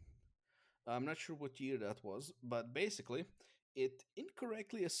Warden. I'm not sure what year that was, but basically, it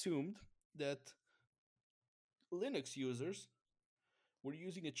incorrectly assumed that Linux users were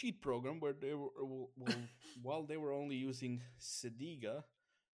using a cheat program where they were while they were only using Sediga,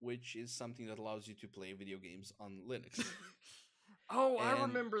 which is something that allows you to play video games on Linux. Oh, I And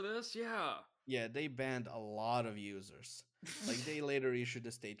remember this. Yeah. yeah, they banned a lot of users. Like they later issued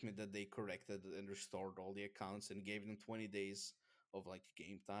a statement that they corrected and restored all the accounts and gave them 20 days of like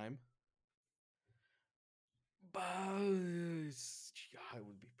game time. But I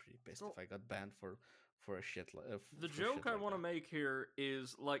would be pretty pissed So if I got banned for a shit the for shit joke I like want to that. make here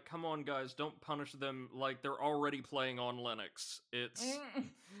is like, come on, guys, don't punish them like they're already playing on Linux. It's,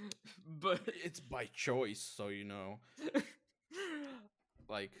 but It's by choice, so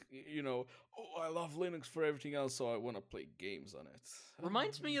like oh, I love Linux for everything else, so I want to play games on it.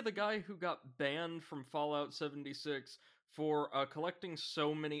 reminds me of the guy who got banned from Fallout 76 for collecting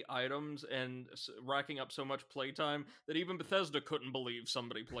so many items and racking up so much playtime that even Bethesda couldn't believe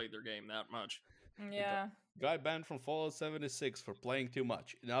somebody played their game that much. The Yeah. guy banned from Fallout 76 for playing too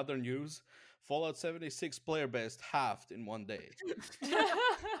much. In other news, Fallout 76 player base halved in one day.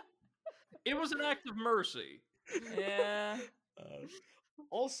 It was an act of mercy. Yeah. Uh,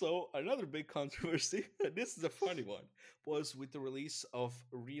 Also, another big controversy, and this is a funny one, was with the release of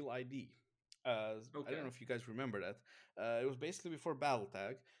Real ID. I Okay. don't know if you guys remember that. It was basically before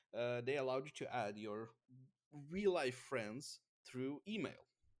BattleTag. They allowed you to add your real life friends through email.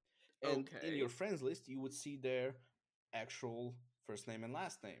 And in Okay. your friends list, you would see their actual first name and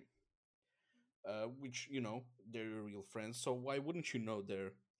last name, which, they're your real friends. So why wouldn't you know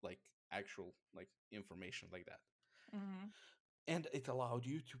their, like, actual, like, information like that? Hmm. And it allowed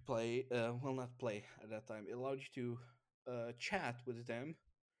you to play well, not play at that time, it allowed you to chat with them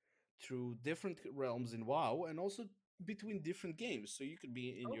through different realms in WoW, and also between different games. So you could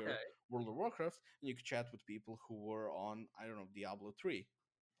be in your Okay. World of Warcraft and you could chat with people who were on, I don't know, Diablo 3.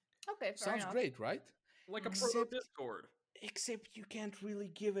 Okay, fair Sounds enough. great, right? Like a Hmm. proto except Discord. except you can't really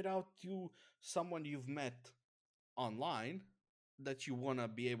give it out to someone you've met online that you want to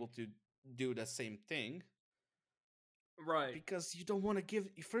be able to do the same thing, Right. because you don't want to give,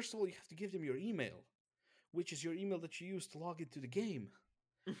 first of all, you have to give them your email, which is your email that you use to log into the game.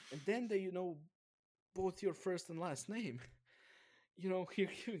 And then they both your first and last name. You're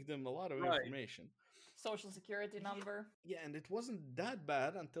giving them a lot of Right. information. Social security number. Yeah, and it wasn't that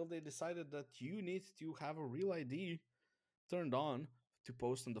bad until they decided that you need to have a real ID turned on to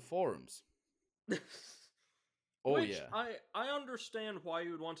post on the forums. Oh Which yeah. I understand why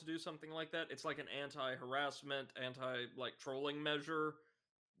you would want to do something like that. It's like an anti-harassment, like trolling measure,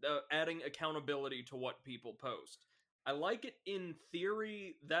 adding accountability to what people post. I like it in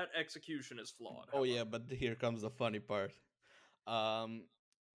theory. That execution is flawed. Oh However. yeah, but here comes the funny part. Um,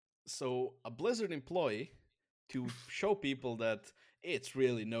 so a Blizzard employee, to show people that it's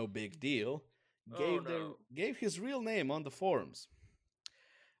really no big deal, Oh no. gave his real name on the forums.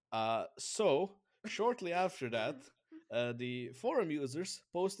 So shortly after that, the forum users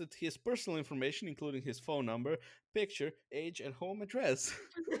posted his personal information, including his phone number, picture, age, and home address.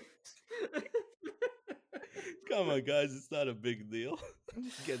 Come on, guys, it's not a big deal.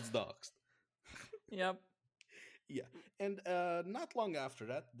 Gets doxxed. Yep. Yeah, and not long after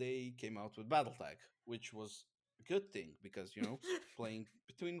that, they came out with BattleTag, which was a good thing because playing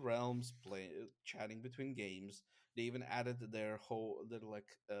between realms, chatting between games. They even added their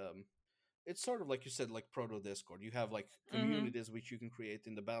like it's sort of like you said, like proto Discord. You have like Hmm. communities which you can create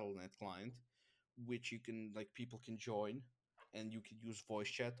in the BattleNet client, which you can, like, people can join, and you can use voice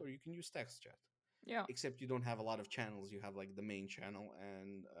chat or you can use text chat. Yeah. Except you don't have a lot of channels. You have like the main channel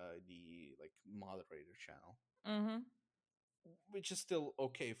and the like moderator channel, Hmm. which is still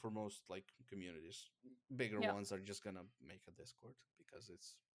okay for most like communities. Bigger Yeah. ones are just gonna make a Discord because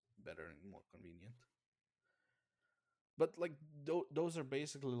it's better and more convenient. But like those are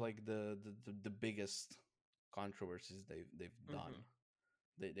basically like the biggest controversies they've done.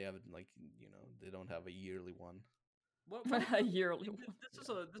 Mhm. They haven't, like, they don't have a yearly one. What A about yearly one. this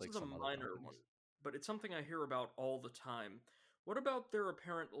Like is a some other minor one, companies. but it's something I hear about all the time. What about their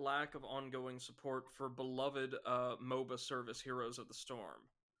apparent lack of ongoing support for beloved MOBA service Heroes of the Storm?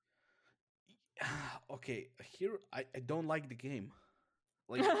 Okay, here I don't like the game.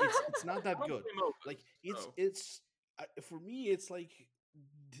 Like it's not I that don't good. play MOBAs, Like so for me it's like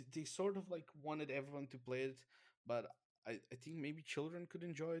they sort of like wanted everyone to play it, but I think maybe children could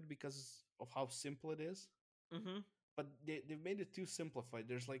enjoy it because of how simple it is. mm-hmm. But they've made it too simplified.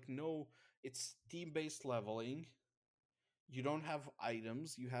 There's like no, it's team based leveling. You don't have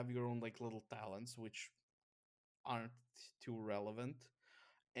items. You have your own like little talents, which aren't too relevant.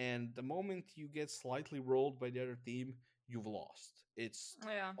 And the moment you get slightly rolled by the other team, you've lost. It's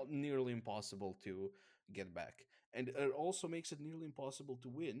Yeah. nearly impossible to get back. And it also makes it nearly impossible to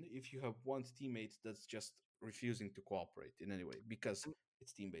win if you have one teammate that's just refusing to cooperate in any way because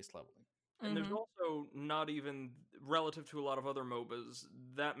it's team based leveling. And there's Mm-hmm. also not even, relative to a lot of other MOBAs,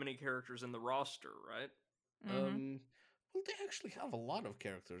 that many characters in the roster, right? Mm-hmm. Well, they actually have a lot of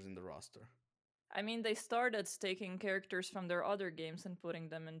characters in the roster. I mean, they started taking characters from their other games and putting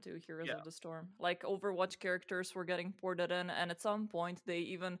them into Heroes Yeah. of the Storm. Like, Overwatch characters were getting ported in, and at some point, they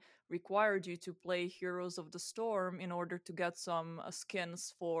even required you to play Heroes of the Storm in order to get some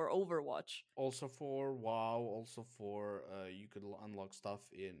skins for Overwatch. Also for WoW, also for you could unlock stuff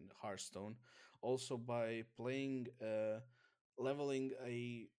in Hearthstone. Also by playing, leveling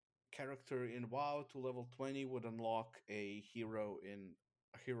a character in WoW to level 20 would unlock a hero in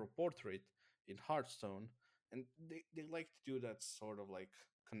a hero portrait in Hearthstone, and they like to do that sort of like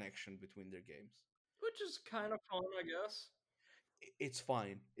connection between their games. Which is kind of fun, I guess. It's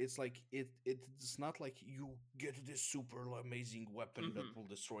fine. It's like it's not like you get this super amazing weapon that Mm-hmm. will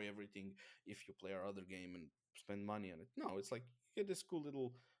destroy everything if you play our other game and spend money on it. No, it's like you get this cool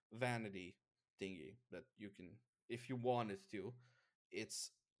little vanity thingy that you can, if you wanted to. It's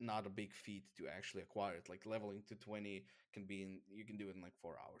not a big feat to actually acquire it. Like leveling to 20 can be in, you can do it in like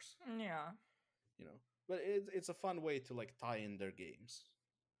 4 hours. Yeah. You know, but it's a fun way to like tie in their games,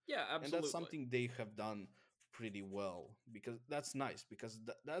 Yeah, and that's absolutely. something they have done pretty well, because that's nice, because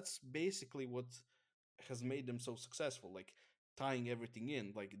that's basically what has made them so successful, like tying everything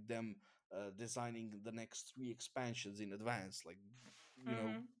in, like them designing the next 3 expansions in advance, like, you know,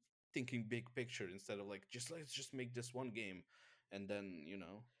 Mm-hmm. thinking big picture instead of like just let's just make this one game and then,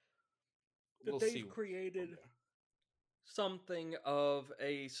 That we'll they've see from created there. something of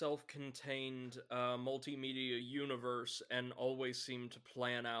a self-contained multimedia universe and always seem to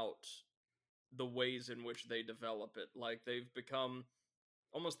plan out the ways in which they develop it. Like they've become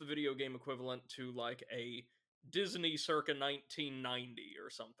almost the video game equivalent to like a Disney circa 1990 or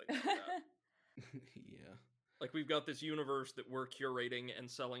something like that. Yeah, Like we've got this universe that we're curating and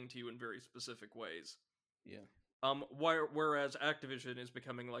selling to you in very specific ways. yeah. Whereas Activision is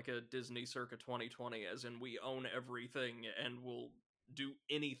becoming like a Disney circa 2020, as in we own everything and will do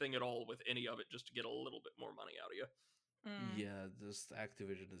anything at all with any of it just to get a little bit more money out of you. Mm. Yeah, this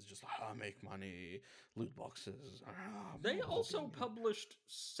Activision is just like, make money, loot boxes. They More also gaming. published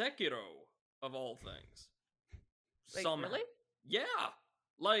Sekiro, of all things. Wait, Somehow. really? Yeah.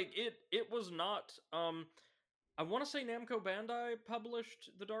 Like it was not I want to say Namco Bandai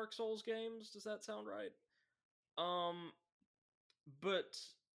published the Dark Souls games. Does that sound right? But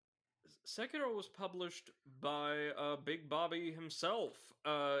Sekiro was published by Big Bobby himself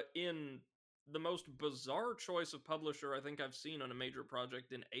in the most bizarre choice of publisher I think I've seen on a major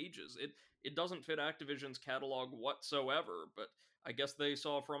project in ages. It doesn't fit Activision's catalog whatsoever, but I guess they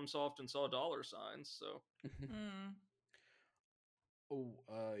saw FromSoft and saw dollar signs, so Mm. Oh,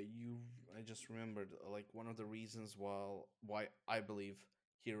 I just remembered, like one of the reasons why I believe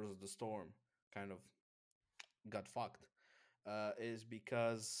Heroes of the Storm kind of got fucked, is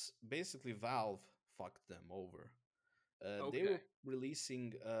because basically Valve fucked them over. They okay. were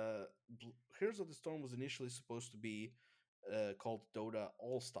releasing, Heroes of the Storm was initially supposed to be called Dota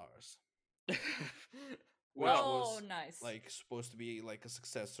All Stars, which Well, Oh, was nice. like supposed to be like a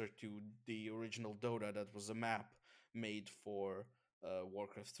successor to the original Dota that was a map made for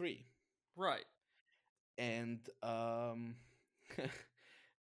Warcraft 3. right. And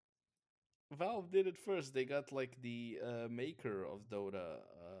Valve did it first. They got like the maker of Dota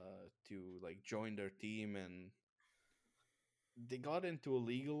to like join their team, and they got into a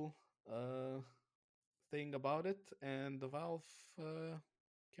legal thing about it, and the Valve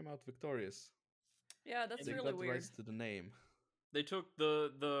came out victorious. Yeah, that's They really got the weird. rights to the name. They took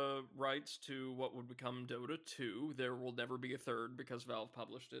the rights to what would become Dota 2. There will never be a third because Valve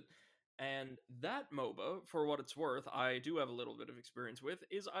published it. And that MOBA, for what it's worth, I do have a little bit of experience with,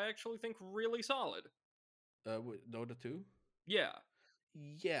 is I actually think really solid. Dota 2? Yeah.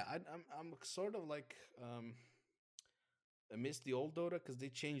 Yeah, I'm sort of like, I miss the old Dota because they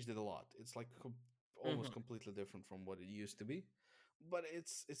changed it a lot. It's like almost Hmm. completely different from what it used to be, but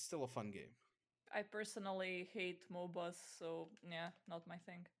it's still a fun game. I personally hate MOBAs, so yeah, not my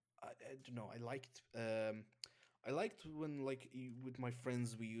thing. I don't know. I liked when with my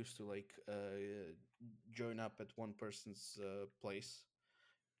friends we used to join up at one person's place.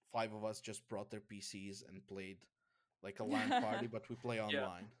 Five of us just brought their PCs and played like a LAN party, but we play Yeah.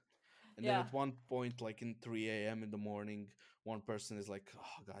 online. And then Yeah. at one point, like in 3 a.m. in the morning, one person is like,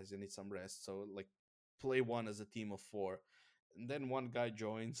 "Oh, guys, I need some rest." So like, play one as a team of four, and then one guy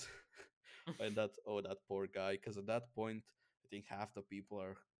joins, and that poor guy, because at that point, I think half the people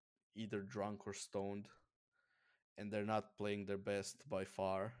are either drunk or stoned, and they're not playing their best by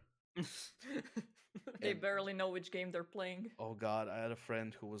far. They And barely know which game they're playing. oh god, I had a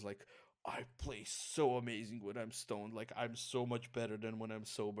friend who was like, "I play so amazing when I'm stoned. Like I'm so much better than when I'm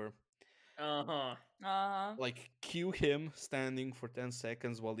sober." Uh-huh. Like cue him standing for 10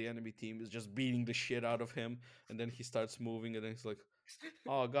 seconds while the enemy team is just beating the shit out of him, and then he starts moving, and then he's like,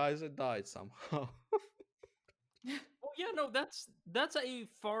 "Oh guys, I died somehow." Well, yeah, no, that's a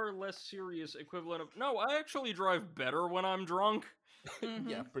far less serious equivalent of no, I actually drive better when I'm drunk.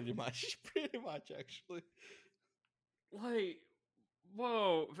 Yeah, pretty much actually. Like,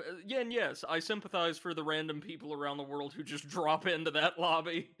 whoa. Yeah, and yes, I sympathize for the random people around the world who just drop into that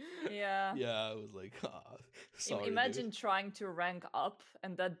lobby. Yeah. Yeah, I was like, sorry, Imagine dude. trying to rank up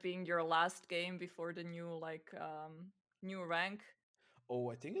and that being your last game before the new new rank. Oh,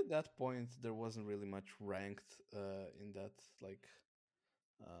 I think at that point there wasn't really much ranked in that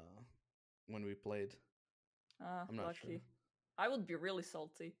uh when we played. I'm not sure. Lucky. I would be really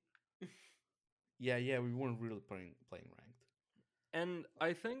salty. Yeah, we weren't really playing ranked. And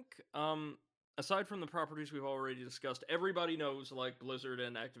I think, aside from the properties we've already discussed, everybody knows like Blizzard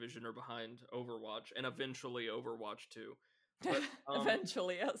and Activision are behind Overwatch and eventually Overwatch 2. But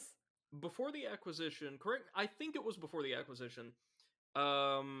Eventually, yes. before the acquisition, correct? I think it was before the acquisition.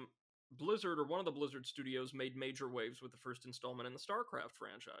 Blizzard or one of the Blizzard studios made major waves with the first installment in the StarCraft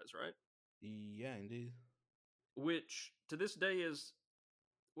franchise, right? Yeah, indeed. Which to this day is,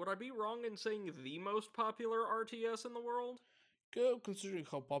 would I be wrong in saying the most popular RTS in the world? Considering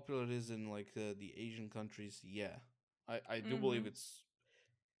how popular it is in the Asian countries, yeah, I do believe Mm-hmm. it's.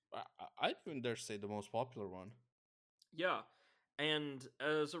 I'd even dare say the most popular one. Yeah. And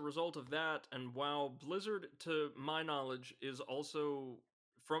as a result of that, and while Blizzard, to my knowledge, is also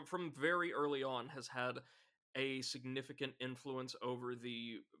from very early on has had a significant influence over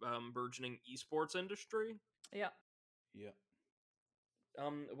the burgeoning esports industry. Yeah. Yeah.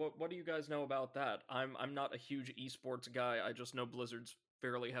 What do you guys know about that? I'm not a huge esports guy. I just know Blizzard's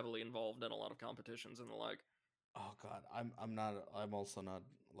fairly heavily involved in a lot of competitions and the like. Oh God, I'm not. I'm also not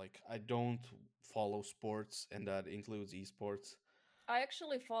I don't follow sports, and that includes esports. I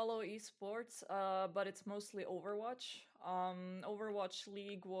actually follow esports, but it's mostly Overwatch. Overwatch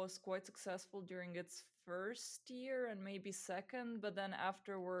League was quite successful during its first year and maybe second, but then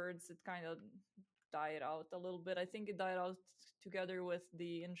afterwards it kind of died out a little bit. I think it died out together with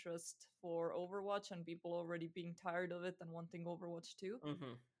the interest for Overwatch and people already being tired of it and wanting Overwatch 2.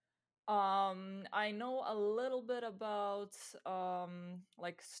 Mm-hmm. I know a little bit about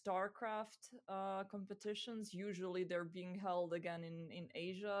like StarCraft competitions. Usually they're being held again in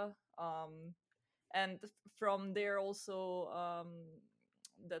Asia. And from there also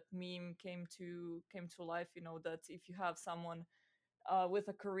that meme came to life, you know, that if you have someone with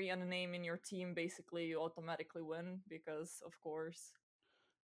a Korean name in your team, basically you automatically win because of course.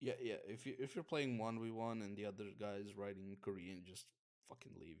 Yeah. If you're playing 1v1 and the other guy is writing Korean, just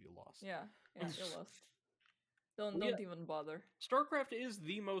fucking leave. You lost. Yeah, you lost. Don't Well, yeah. don't even bother. StarCraft is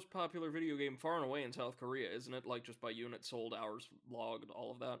the most popular video game far and away in South Korea, isn't it? Like just by units sold, hours logged,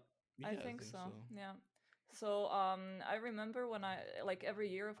 all of that. Yeah, I think so. Yeah. So I remember when I like every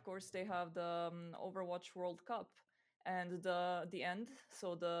year, of course, they have the Overwatch World Cup, and the end.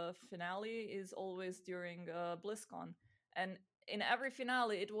 So the finale is always during BlizzCon, and in every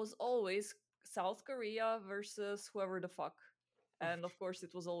finale, it was always South Korea versus whoever the fuck, and of course,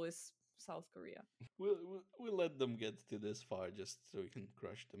 it was always South Korea. We'll let them get to this far just so we can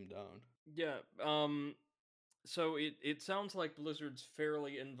crush them down. Yeah. So it sounds like Blizzard's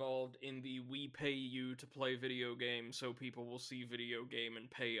fairly involved in the we pay you to play video games so people will see video game and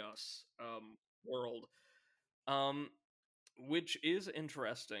pay us world. Um which is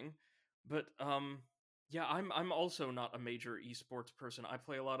interesting, but yeah, I'm also not a major esports person. I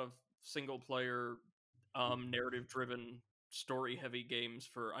play a lot of single player narrative driven story heavy games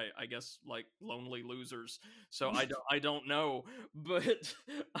for I guess like lonely losers. So I don't know, but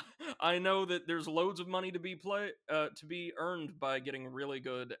I know that there's loads of money to be earned by getting really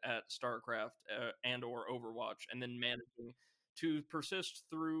good at StarCraft and or Overwatch and then managing to persist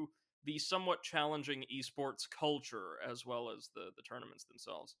through the somewhat challenging esports culture as well as the tournaments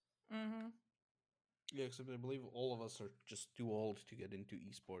themselves. Mm-hmm. Yeah, except I believe all of us are just too old to get into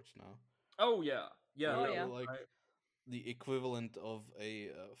esports now. Oh yeah, yeah, Oh We're yeah. like the equivalent of a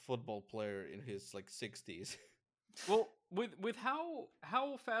football player in his like 60s. Well, with how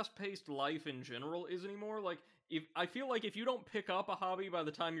fast paced life in general is anymore, like if I feel like if you don't pick up a hobby by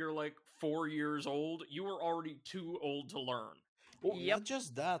the time you're like 4 years old, you are already too old to learn. Well, Yep. not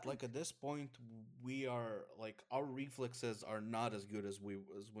just that. Like at this point, we are like our reflexes are not as good as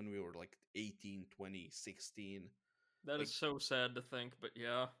when we were like 18, 20, 16. That is Like, so sad to think, but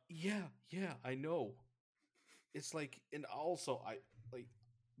yeah. yeah, I know. It's like, and also I like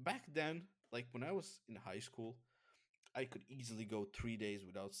back then, like when I was in high school, I could easily go 3 days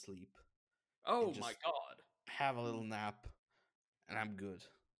without sleep and Oh my just god. have a little nap, and I'm good.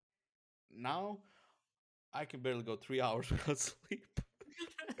 Now I can barely go 3 hours without sleep.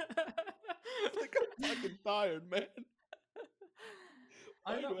 Like I'm fucking tired, man.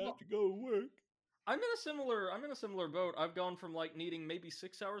 I Why know. do I Well, have to go to work? I'm in a similar boat. I've gone from like needing maybe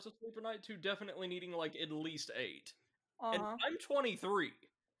 6 hours of sleep a night to definitely needing like at least 8. And Uh-huh. I'm 23.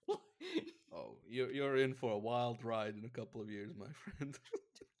 Oh, you're in for a wild ride in a couple of years, my friend.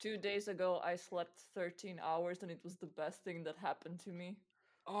 2 days ago, I slept 13 hours, and it was the best thing that happened to me.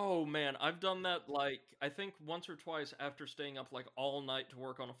 Oh man, I've done that like I think once or twice after staying up like all night to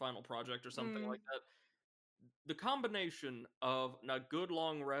work on a final project or something Mm. like that. The combination of a good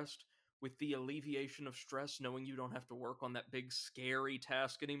long rest with the alleviation of stress, knowing you don't have to work on that big scary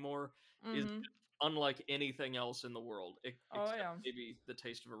task anymore, is Mm-hmm. unlike anything else in the world, Oh except yeah. maybe the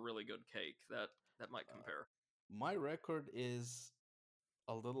taste of a really good cake. That might compare. My record is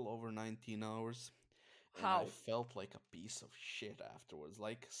a little over 19 hours, and I How? felt like a piece of shit afterwards.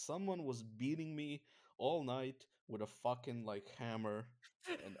 Like someone was beating me all night with a fucking like hammer,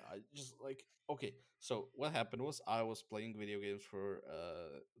 and I just like okay. So what happened was I was playing video games for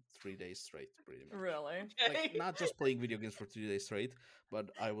 3 days straight, pretty much. Really? Like Okay. not just playing video games for 3 days straight, but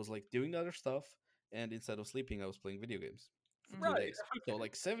I was like doing other stuff, and instead of sleeping, I was playing video games for two Mm-hmm. Right. days. So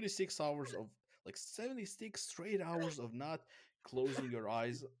like 76 hours of like 76 straight hours of not closing your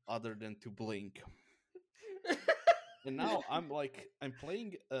eyes other than to blink. And now I'm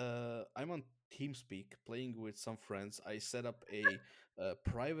playing I'm on TeamSpeak playing with some friends. I set up a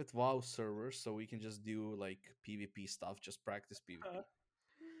private WoW server so we can just do like PvP stuff, just practice PvP.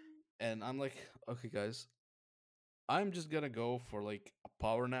 And I'm like, okay guys, I'm just gonna go for like a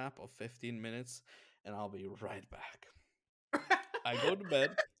power nap of 15 minutes and I'll be right back. I go to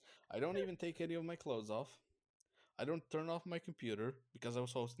bed. I don't even take any of my clothes off. I don't turn off my computer because I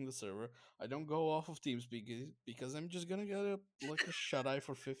was hosting the server. I don't go off of TeamSpeak because I'm just gonna get like a shut eye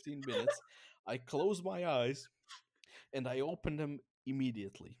for 15 minutes. I close my eyes and I open them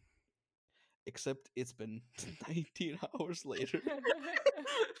immediately. Except it's been 19 hours later.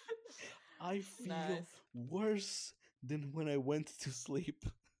 I feel Nice. worse than when I went to sleep.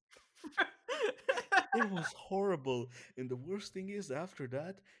 It was horrible. And the worst thing is, after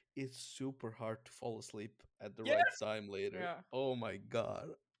that, it's super hard to fall asleep at the Yeah. right time later. Yeah. Oh my god.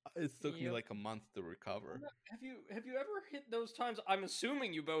 It took me Yep. like a month to recover. Have you ever hit those times? I'm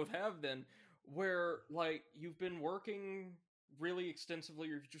assuming you both have then, where like you've been working really extensively,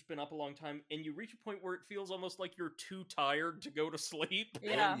 or you've just been up a long time, and you reach a point where it feels almost like you're too tired to go to sleep. Oh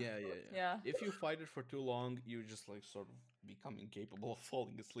Yeah. yeah. Yeah. If you fight it for too long, you just like sort of become incapable of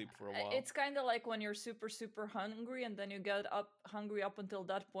falling asleep for a while. It's kind of like when you're super, super hungry, and then you get up hungry up until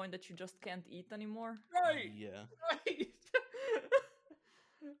that point that you just can't eat anymore. Right, Yeah. right.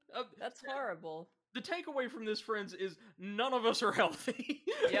 Uh, That's horrible. the takeaway from this, friends, is none of us are healthy.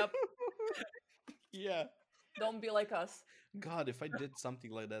 Yep. Yeah. Don't be like us. God, if I did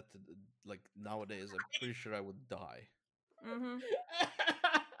something like that like nowadays, I'm pretty sure I would die. Mm-hmm.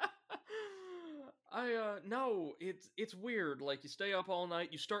 No, it's weird. Like you stay up all night,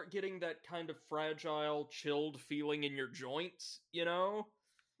 you start getting that kind of fragile, chilled feeling in your joints, you know?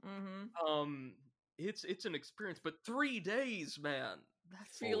 Mm-hmm. It's an experience, but 3 days, man.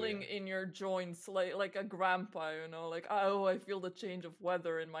 That's Feeling in your joints like a grandpa, like, oh, I feel the change of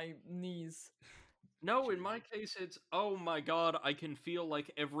weather in my knees. No, in my case, it's, oh my god, I can feel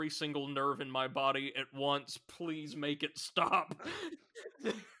like every single nerve in my body at once. Please make it stop.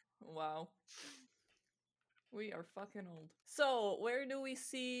 Wow. We are fucking old. So, where do we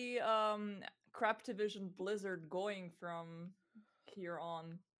see Craptivision Blizzard going from here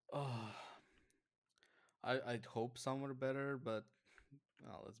on? Oh, I'd hope somewhere better, but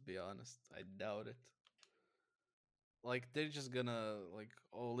well, let's be honest, I doubt it. Like they're just gonna like,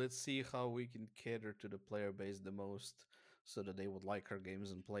 oh, let's see how we can cater to the player base the most. so that they would like our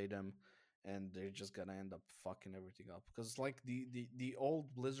games and play them, and they're just gonna end up fucking everything up. Because like the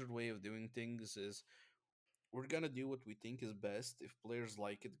old Blizzard way of doing things is we're gonna do what we think is best. If players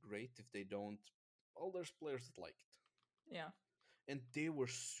like it, great. If they don't, well, there's players that like it, Yeah. and they were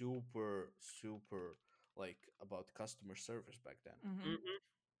super like about customer service back then. Mm-hmm. Mhm.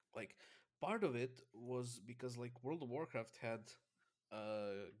 Like part of it was because like World of Warcraft had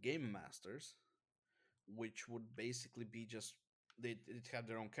game masters, which would basically be just they'd have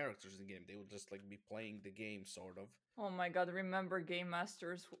their own characters in the game. They would just like be playing the game sort of. Oh my god, remember Game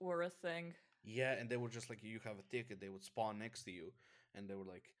Masters were a thing. Yeah, and they were just like you have a ticket, they would spawn next to you, and they were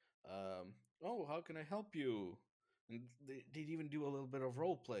like, "Oh, how can I help you?" And they'd even do a little bit of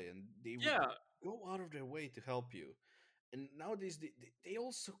role play, and they would Yeah, go out of their way to help you. And nowadays they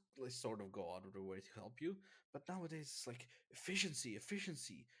also like sort of go out of their way to help you, but nowadays it's like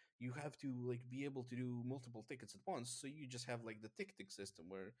efficiency. You have to like be able to do multiple tickets at once, so you just have like the ticketing system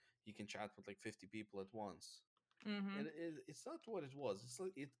where you can chat with like 50 people at once, Mm-hmm. and it's not what it was. It's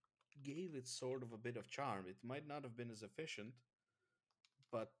like it gave it sort of a bit of charm. It might not have been as efficient,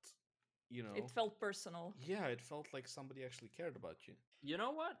 but you It know, felt personal. yeah, it felt like somebody actually cared about you. you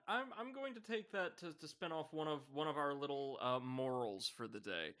know what? I'm going to take that to spin off one of our little morals for the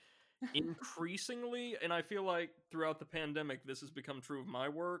day. Increasingly, and I feel like throughout the pandemic, this has become true of my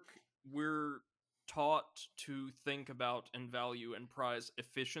work. We're taught to think about and value and prize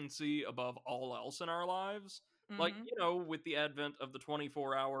efficiency above all else in our lives. Like, Mm-hmm. with the advent of the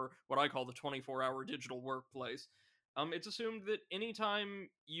 24-hour, what I call the 24-hour digital workplace, it's assumed that anytime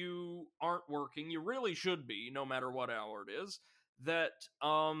you aren't working, you really should be, no matter what hour it is, that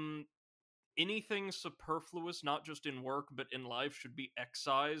anything superfluous, not just in work but in life, should be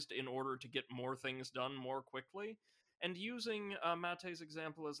excised in order to get more things done more quickly. And using Mate's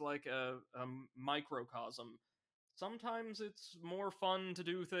example as like a microcosm, sometimes it's more fun to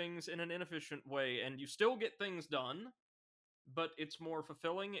do things in an inefficient way, and you still get things done, but it's more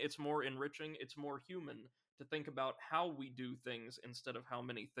fulfilling, it's more enriching, it's more human to think about how we do things instead of how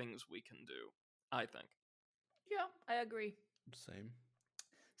many things we can do, I think. Yeah, I agree. Same.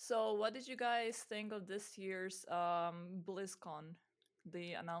 So, what did you guys think of this year's BlizzCon?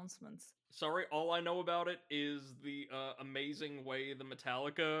 The announcements. Sorry, all I know about it is the amazing way the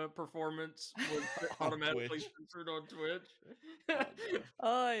Metallica performance was On automatically Twitch. censored on Twitch. Oh god.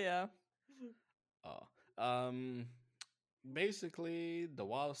 Oh yeah. Oh. Basically the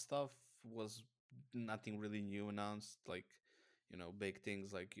WoW stuff was nothing really new announced, like big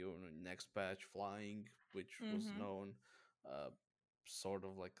things like your next patch flying, which was Mm-hmm. known, uh sort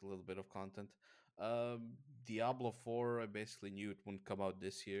of like a little bit of content. Diablo 4, I basically knew it wouldn't come out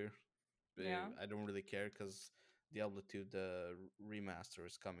this year. Yeah. I don't really care because Diablo 2 the remaster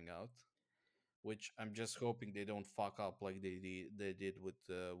is coming out, which I'm just hoping they don't fuck up like they did with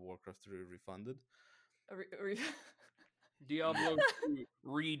Warcraft 3 Refunded. Diablo 2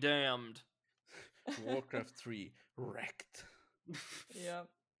 redamned. Warcraft 3 wrecked. Yeah.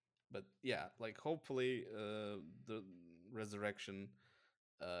 But yeah, like hopefully the resurrection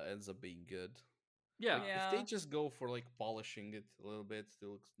ends up being good. Yeah. Like if they Yeah. just go for like polishing it a little bit, it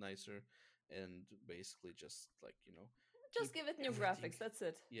looks nicer, and basically just like Just keep give it new everything. graphics. That's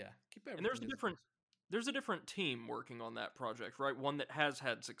it. Yeah, keep And everything as it is. there's a different team working on that project, right? One that has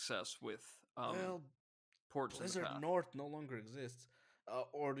had success with Well, ports in the Blizzard past. North no longer exists.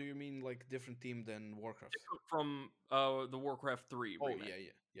 Or do you mean like different team than Warcraft? Different from the Warcraft 3 Oh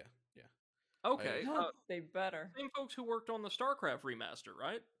remake. yeah. I Okay, They better. same folks who worked on the StarCraft remaster,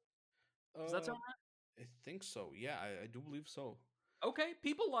 right? Does that uh sound I think so. Yeah, I do believe so. right? Okay,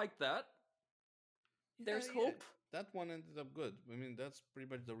 people like that. There's Yeah. hope. That one ended up good. I mean, that's pretty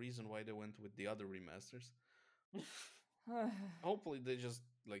much the reason why they went with the other remasters. Hopefully, they just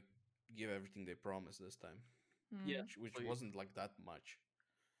like give everything they promised this time, Yeah, Hmm. which please. wasn't like that much.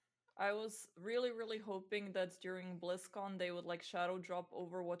 I was really hoping that during BlizzCon they would like shadow drop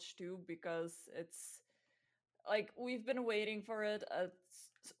Overwatch 2 because it's like we've been waiting for it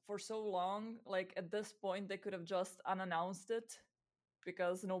for so long. Like at this point they could have just unannounced it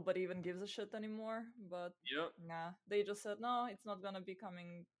because nobody even gives a shit anymore. But Yep. nah, they just said no, it's not gonna be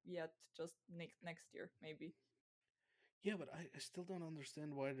coming yet. Just next year maybe. Yeah, but I still don't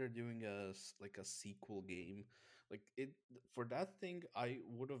understand why they're doing like a sequel game. Like it for that thing, I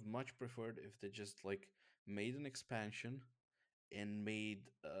would have much preferred if they just like made an expansion and made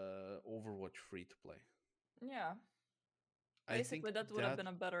Overwatch free to play. Yeah, I think basically that would have that been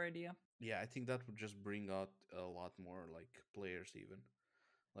a better idea. yeah, I think that would just bring out a lot more like players even.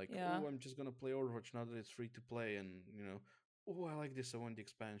 Like, Yeah. oh, I'm just gonna play Overwatch now that it's free to play, and oh, I like this. I want the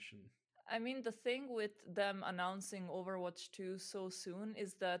expansion. I mean, the thing with them announcing Overwatch 2 so soon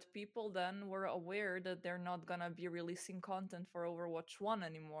is that people then were aware that they're not gonna be releasing content for Overwatch 1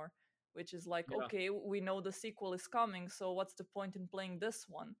 anymore, which is like, Yeah. okay, we know the sequel is coming, so what's the point in playing this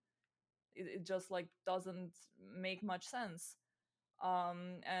one? It just like doesn't make much sense.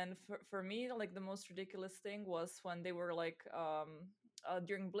 And for me, like the most ridiculous thing was when they were like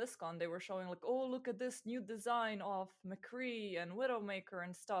during BlizzCon, they were showing like, oh, look at this new design of McCree and Widowmaker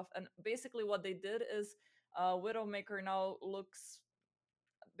and stuff. And basically what they did is Widowmaker now looks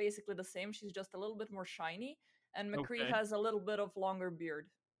basically the same. She's just a little bit more shiny, and McCree Okay. has a little bit of longer beard.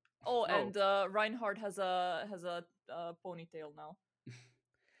 Oh, Oh, and Reinhardt has a ponytail now.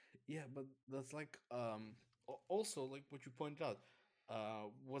 Yeah, but that's like also like what you pointed out.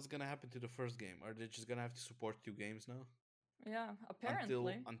 What's gonna happen to the first game? Are they just gonna have to support two games now Yeah, until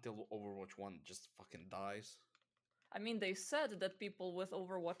apparently. Overwatch One just fucking dies? I mean, they said that people with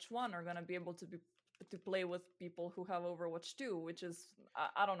Overwatch 1 are going to be able to play with people who have Overwatch 2, which is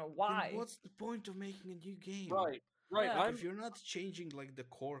I don't know Then why. what's the point of making a new game? right, right. Yeah. Like I'm if you're not changing like the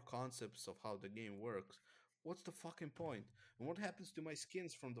core concepts of how the game works, what's the fucking point? And what happens to my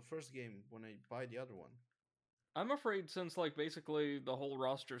skins from the first game when I buy the other one? I'm afraid since like basically the whole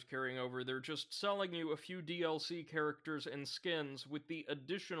roster's carrying over, they're just selling you a few DLC characters and skins with the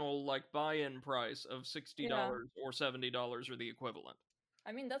additional like buy-in price of Yeah. $60 or $70 or the equivalent.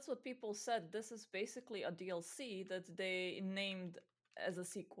 I mean, that's what people said. This is basically a DLC that they named as a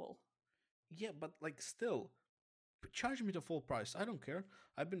sequel. Yeah, but like still, charge me the full price. I don't care.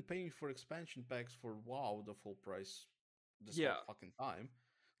 I've been paying for expansion packs for WoW the full price this Yeah, whole fucking time.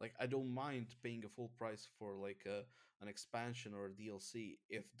 Like I don't mind paying a full price for like an expansion or a DLC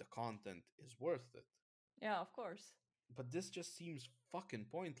if the content is worth it. Yeah, of course. But this just seems fucking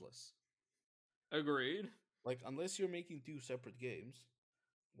pointless. agreed. Like unless you're making two separate games,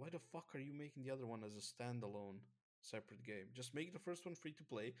 why the fuck are you making the other one as a standalone separate game? Just make the first one free to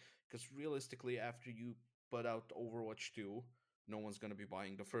play, because realistically, after you put out Overwatch 2, no one's gonna be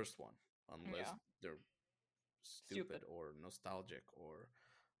buying the first one unless Yeah. they're stupid Stupid. or nostalgic or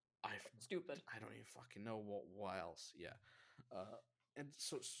Stupid. I don't even fucking know what else. Yeah, and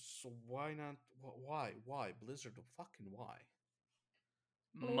so why not? Why Blizzard? Fucking why?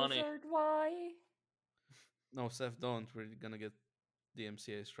 Money. Blizzard, why? No, Seth, don't. We're gonna get the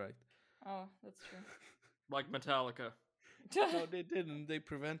MCA strike. Oh, that's true. Like Metallica. No, they didn't. They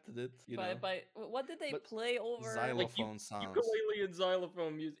prevented it. By what did they But play over? Like xylophone sounds. ukulele and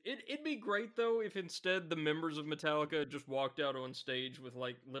xylophone music. It'd be great though if instead the members of Metallica just walked out on stage with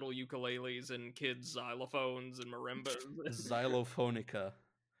like little ukuleles and kids xylophones and marimbas. Xylophonica.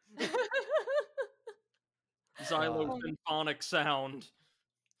 Oh, Xylosymphonic sound.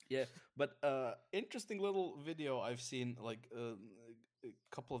 Yeah, but interesting little video I've seen like a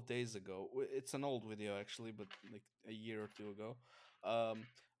couple of days ago. It's an old video actually, but like a year or two ago.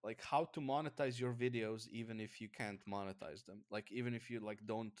 Like how to monetize your videos even if you can't monetize them. Like even if you like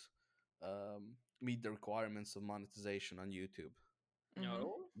don't meet the requirements of monetization on YouTube. mm-hmm.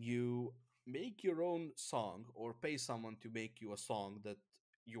 No. You make your own song or pay someone to make you a song that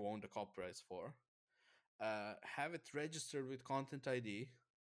you own the copyrights for. Have it registered with Content ID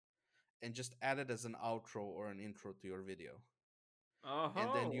and just add it as an outro or an intro to your video. And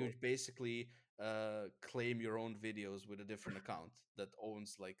then you Oh, basically claim your own videos with a different account that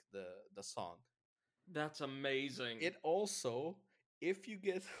owns like the song. that's amazing. It also, if you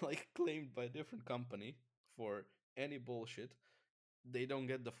get like claimed by a different company for any bullshit, they don't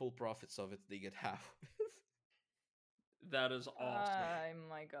get the full profits of it. They get half. That is awesome.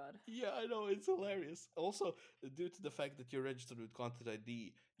 My god. Yeah, I know, it's hilarious. Also, due to the fact that you're registered with Content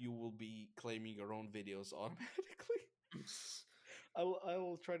ID, you will be claiming your own videos automatically. I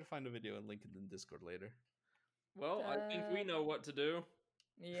will try to find a video and link it in Discord later. Well, I think we know what to do.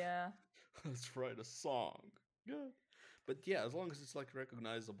 Yeah. Let's write a song. Yeah. But yeah, as long as it's like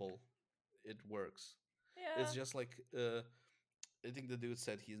recognizable, it works. Yeah. It's just like I think the dude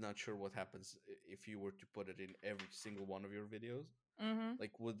said he's not sure what happens if you were to put it in every single one of your videos. Mm-hmm.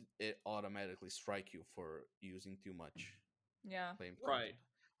 Like, would it automatically strike you for using too much Yeah. claimed Right. content?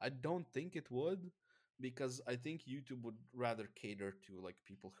 I don't think it would, because I think YouTube would rather cater to like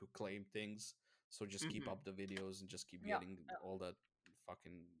people who claim things. So just keep Mhm. up the videos and just keep Yeah. getting all that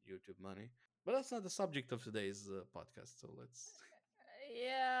fucking YouTube money. But that's not the subject of today's podcast. So let's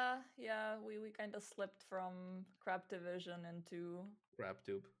Yeah. We kind of slipped from Craptivision into.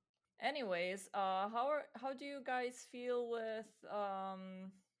 GrabTube. Anyways, how do you guys feel with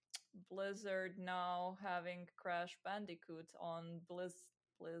Blizzard now having Crash Bandicoot on BlizzNet,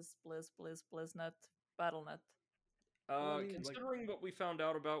 BattleNet? Well, I mean, Considering what we found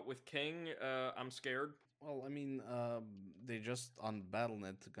out about with King, I'm scared. well, I mean, they just on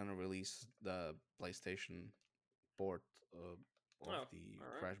BattleNet gonna release the PlayStation port of Oh, the all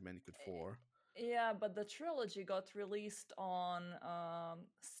right. Crash Bandicoot 4. Yeah, but the trilogy got released on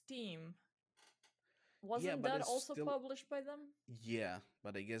Steam. Yeah, Wasn't but that it's also still published by them? yeah,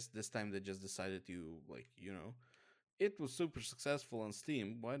 but I guess this time they just decided to it was super successful on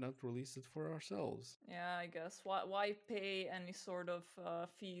Steam. Why not release it for ourselves? Yeah, I guess. Why pay any sort of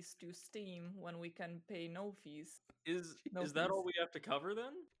fees to Steam when we can pay no fees? No Is that fees. all we have to cover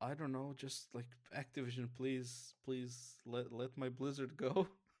then? I don't know, just like Activision, please let my Blizzard go.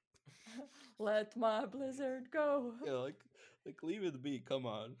 Let my Blizzard go. Yeah, like leave it be. Come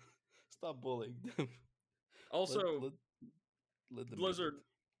on, stop bullying them. let Also, let let them make Blizzard,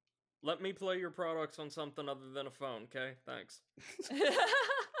 let me play your products on something other than a phone, okay? Thanks. it.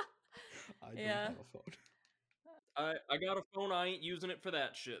 I don't Yeah. have a phone. I got a phone. I ain't using it for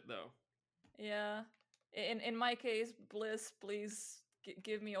that shit though. Yeah. In my case, Bliss, please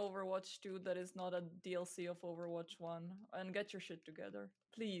give me Overwatch 2 that is not a DLC of Overwatch 1 and get your shit together.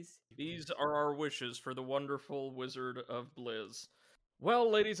 Please. These are our wishes for the wonderful Wizard of Blizz. Well,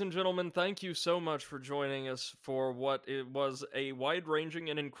 ladies and gentlemen, thank you so much for joining us for what it was a wide-ranging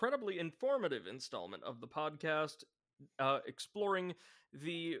and incredibly informative installment of the podcast, exploring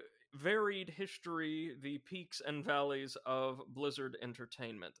the varied history, the peaks and valleys of Blizzard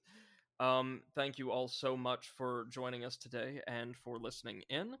Entertainment. Thank you all so much for joining us today and for listening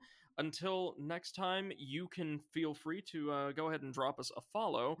in. Until next time, you can feel free to go ahead and drop us a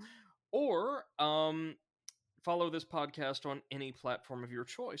follow, or follow this podcast on any platform of your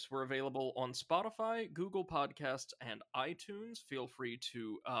choice. We're available on Spotify, Google Podcasts, and iTunes. Feel free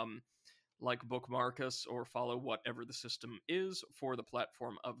to bookmark us or follow whatever the system is for the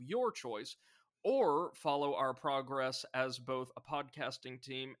platform of your choice, or follow our progress as both a podcasting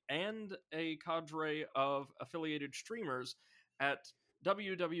team and a cadre of affiliated streamers at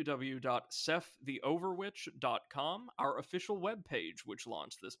www.seththeoverwitch.com, our official webpage, which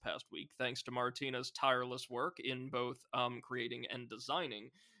launched this past week, thanks to Martina's tireless work in both creating and designing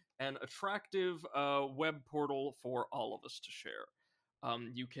an attractive web portal for all of us to share.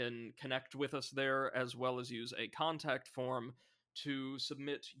 You can connect with us there, as well as use a contact form to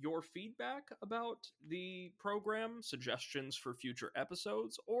submit your feedback about the program, suggestions for future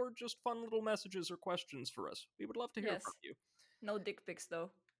episodes, or just fun little messages or questions for us. We would love to hear from Yes. you. No dick pics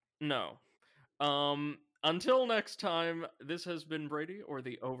though. No. Until next time, this has been Brady, or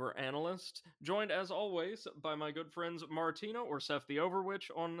the Overanalyst, joined as always by my good friends Martina, or Seth the Overwitch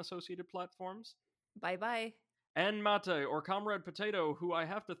on associated platforms, Bye bye. and Mate, or Comrade Potato, who I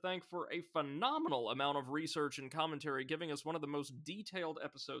have to thank for a phenomenal amount of research and commentary, giving us one of the most detailed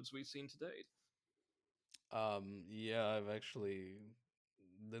episodes we've seen to date. Yeah, I've actually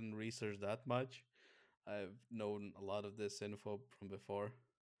didn't research that much. I've known a lot of this info from before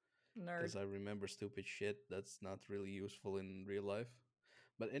Nerd. because I remember stupid shit that's not really useful in real life.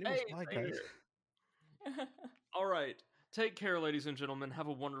 But anyways, Hey, bye same guys. here. All right. Take care, ladies and gentlemen. Have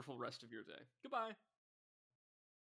a wonderful rest of your day. Goodbye.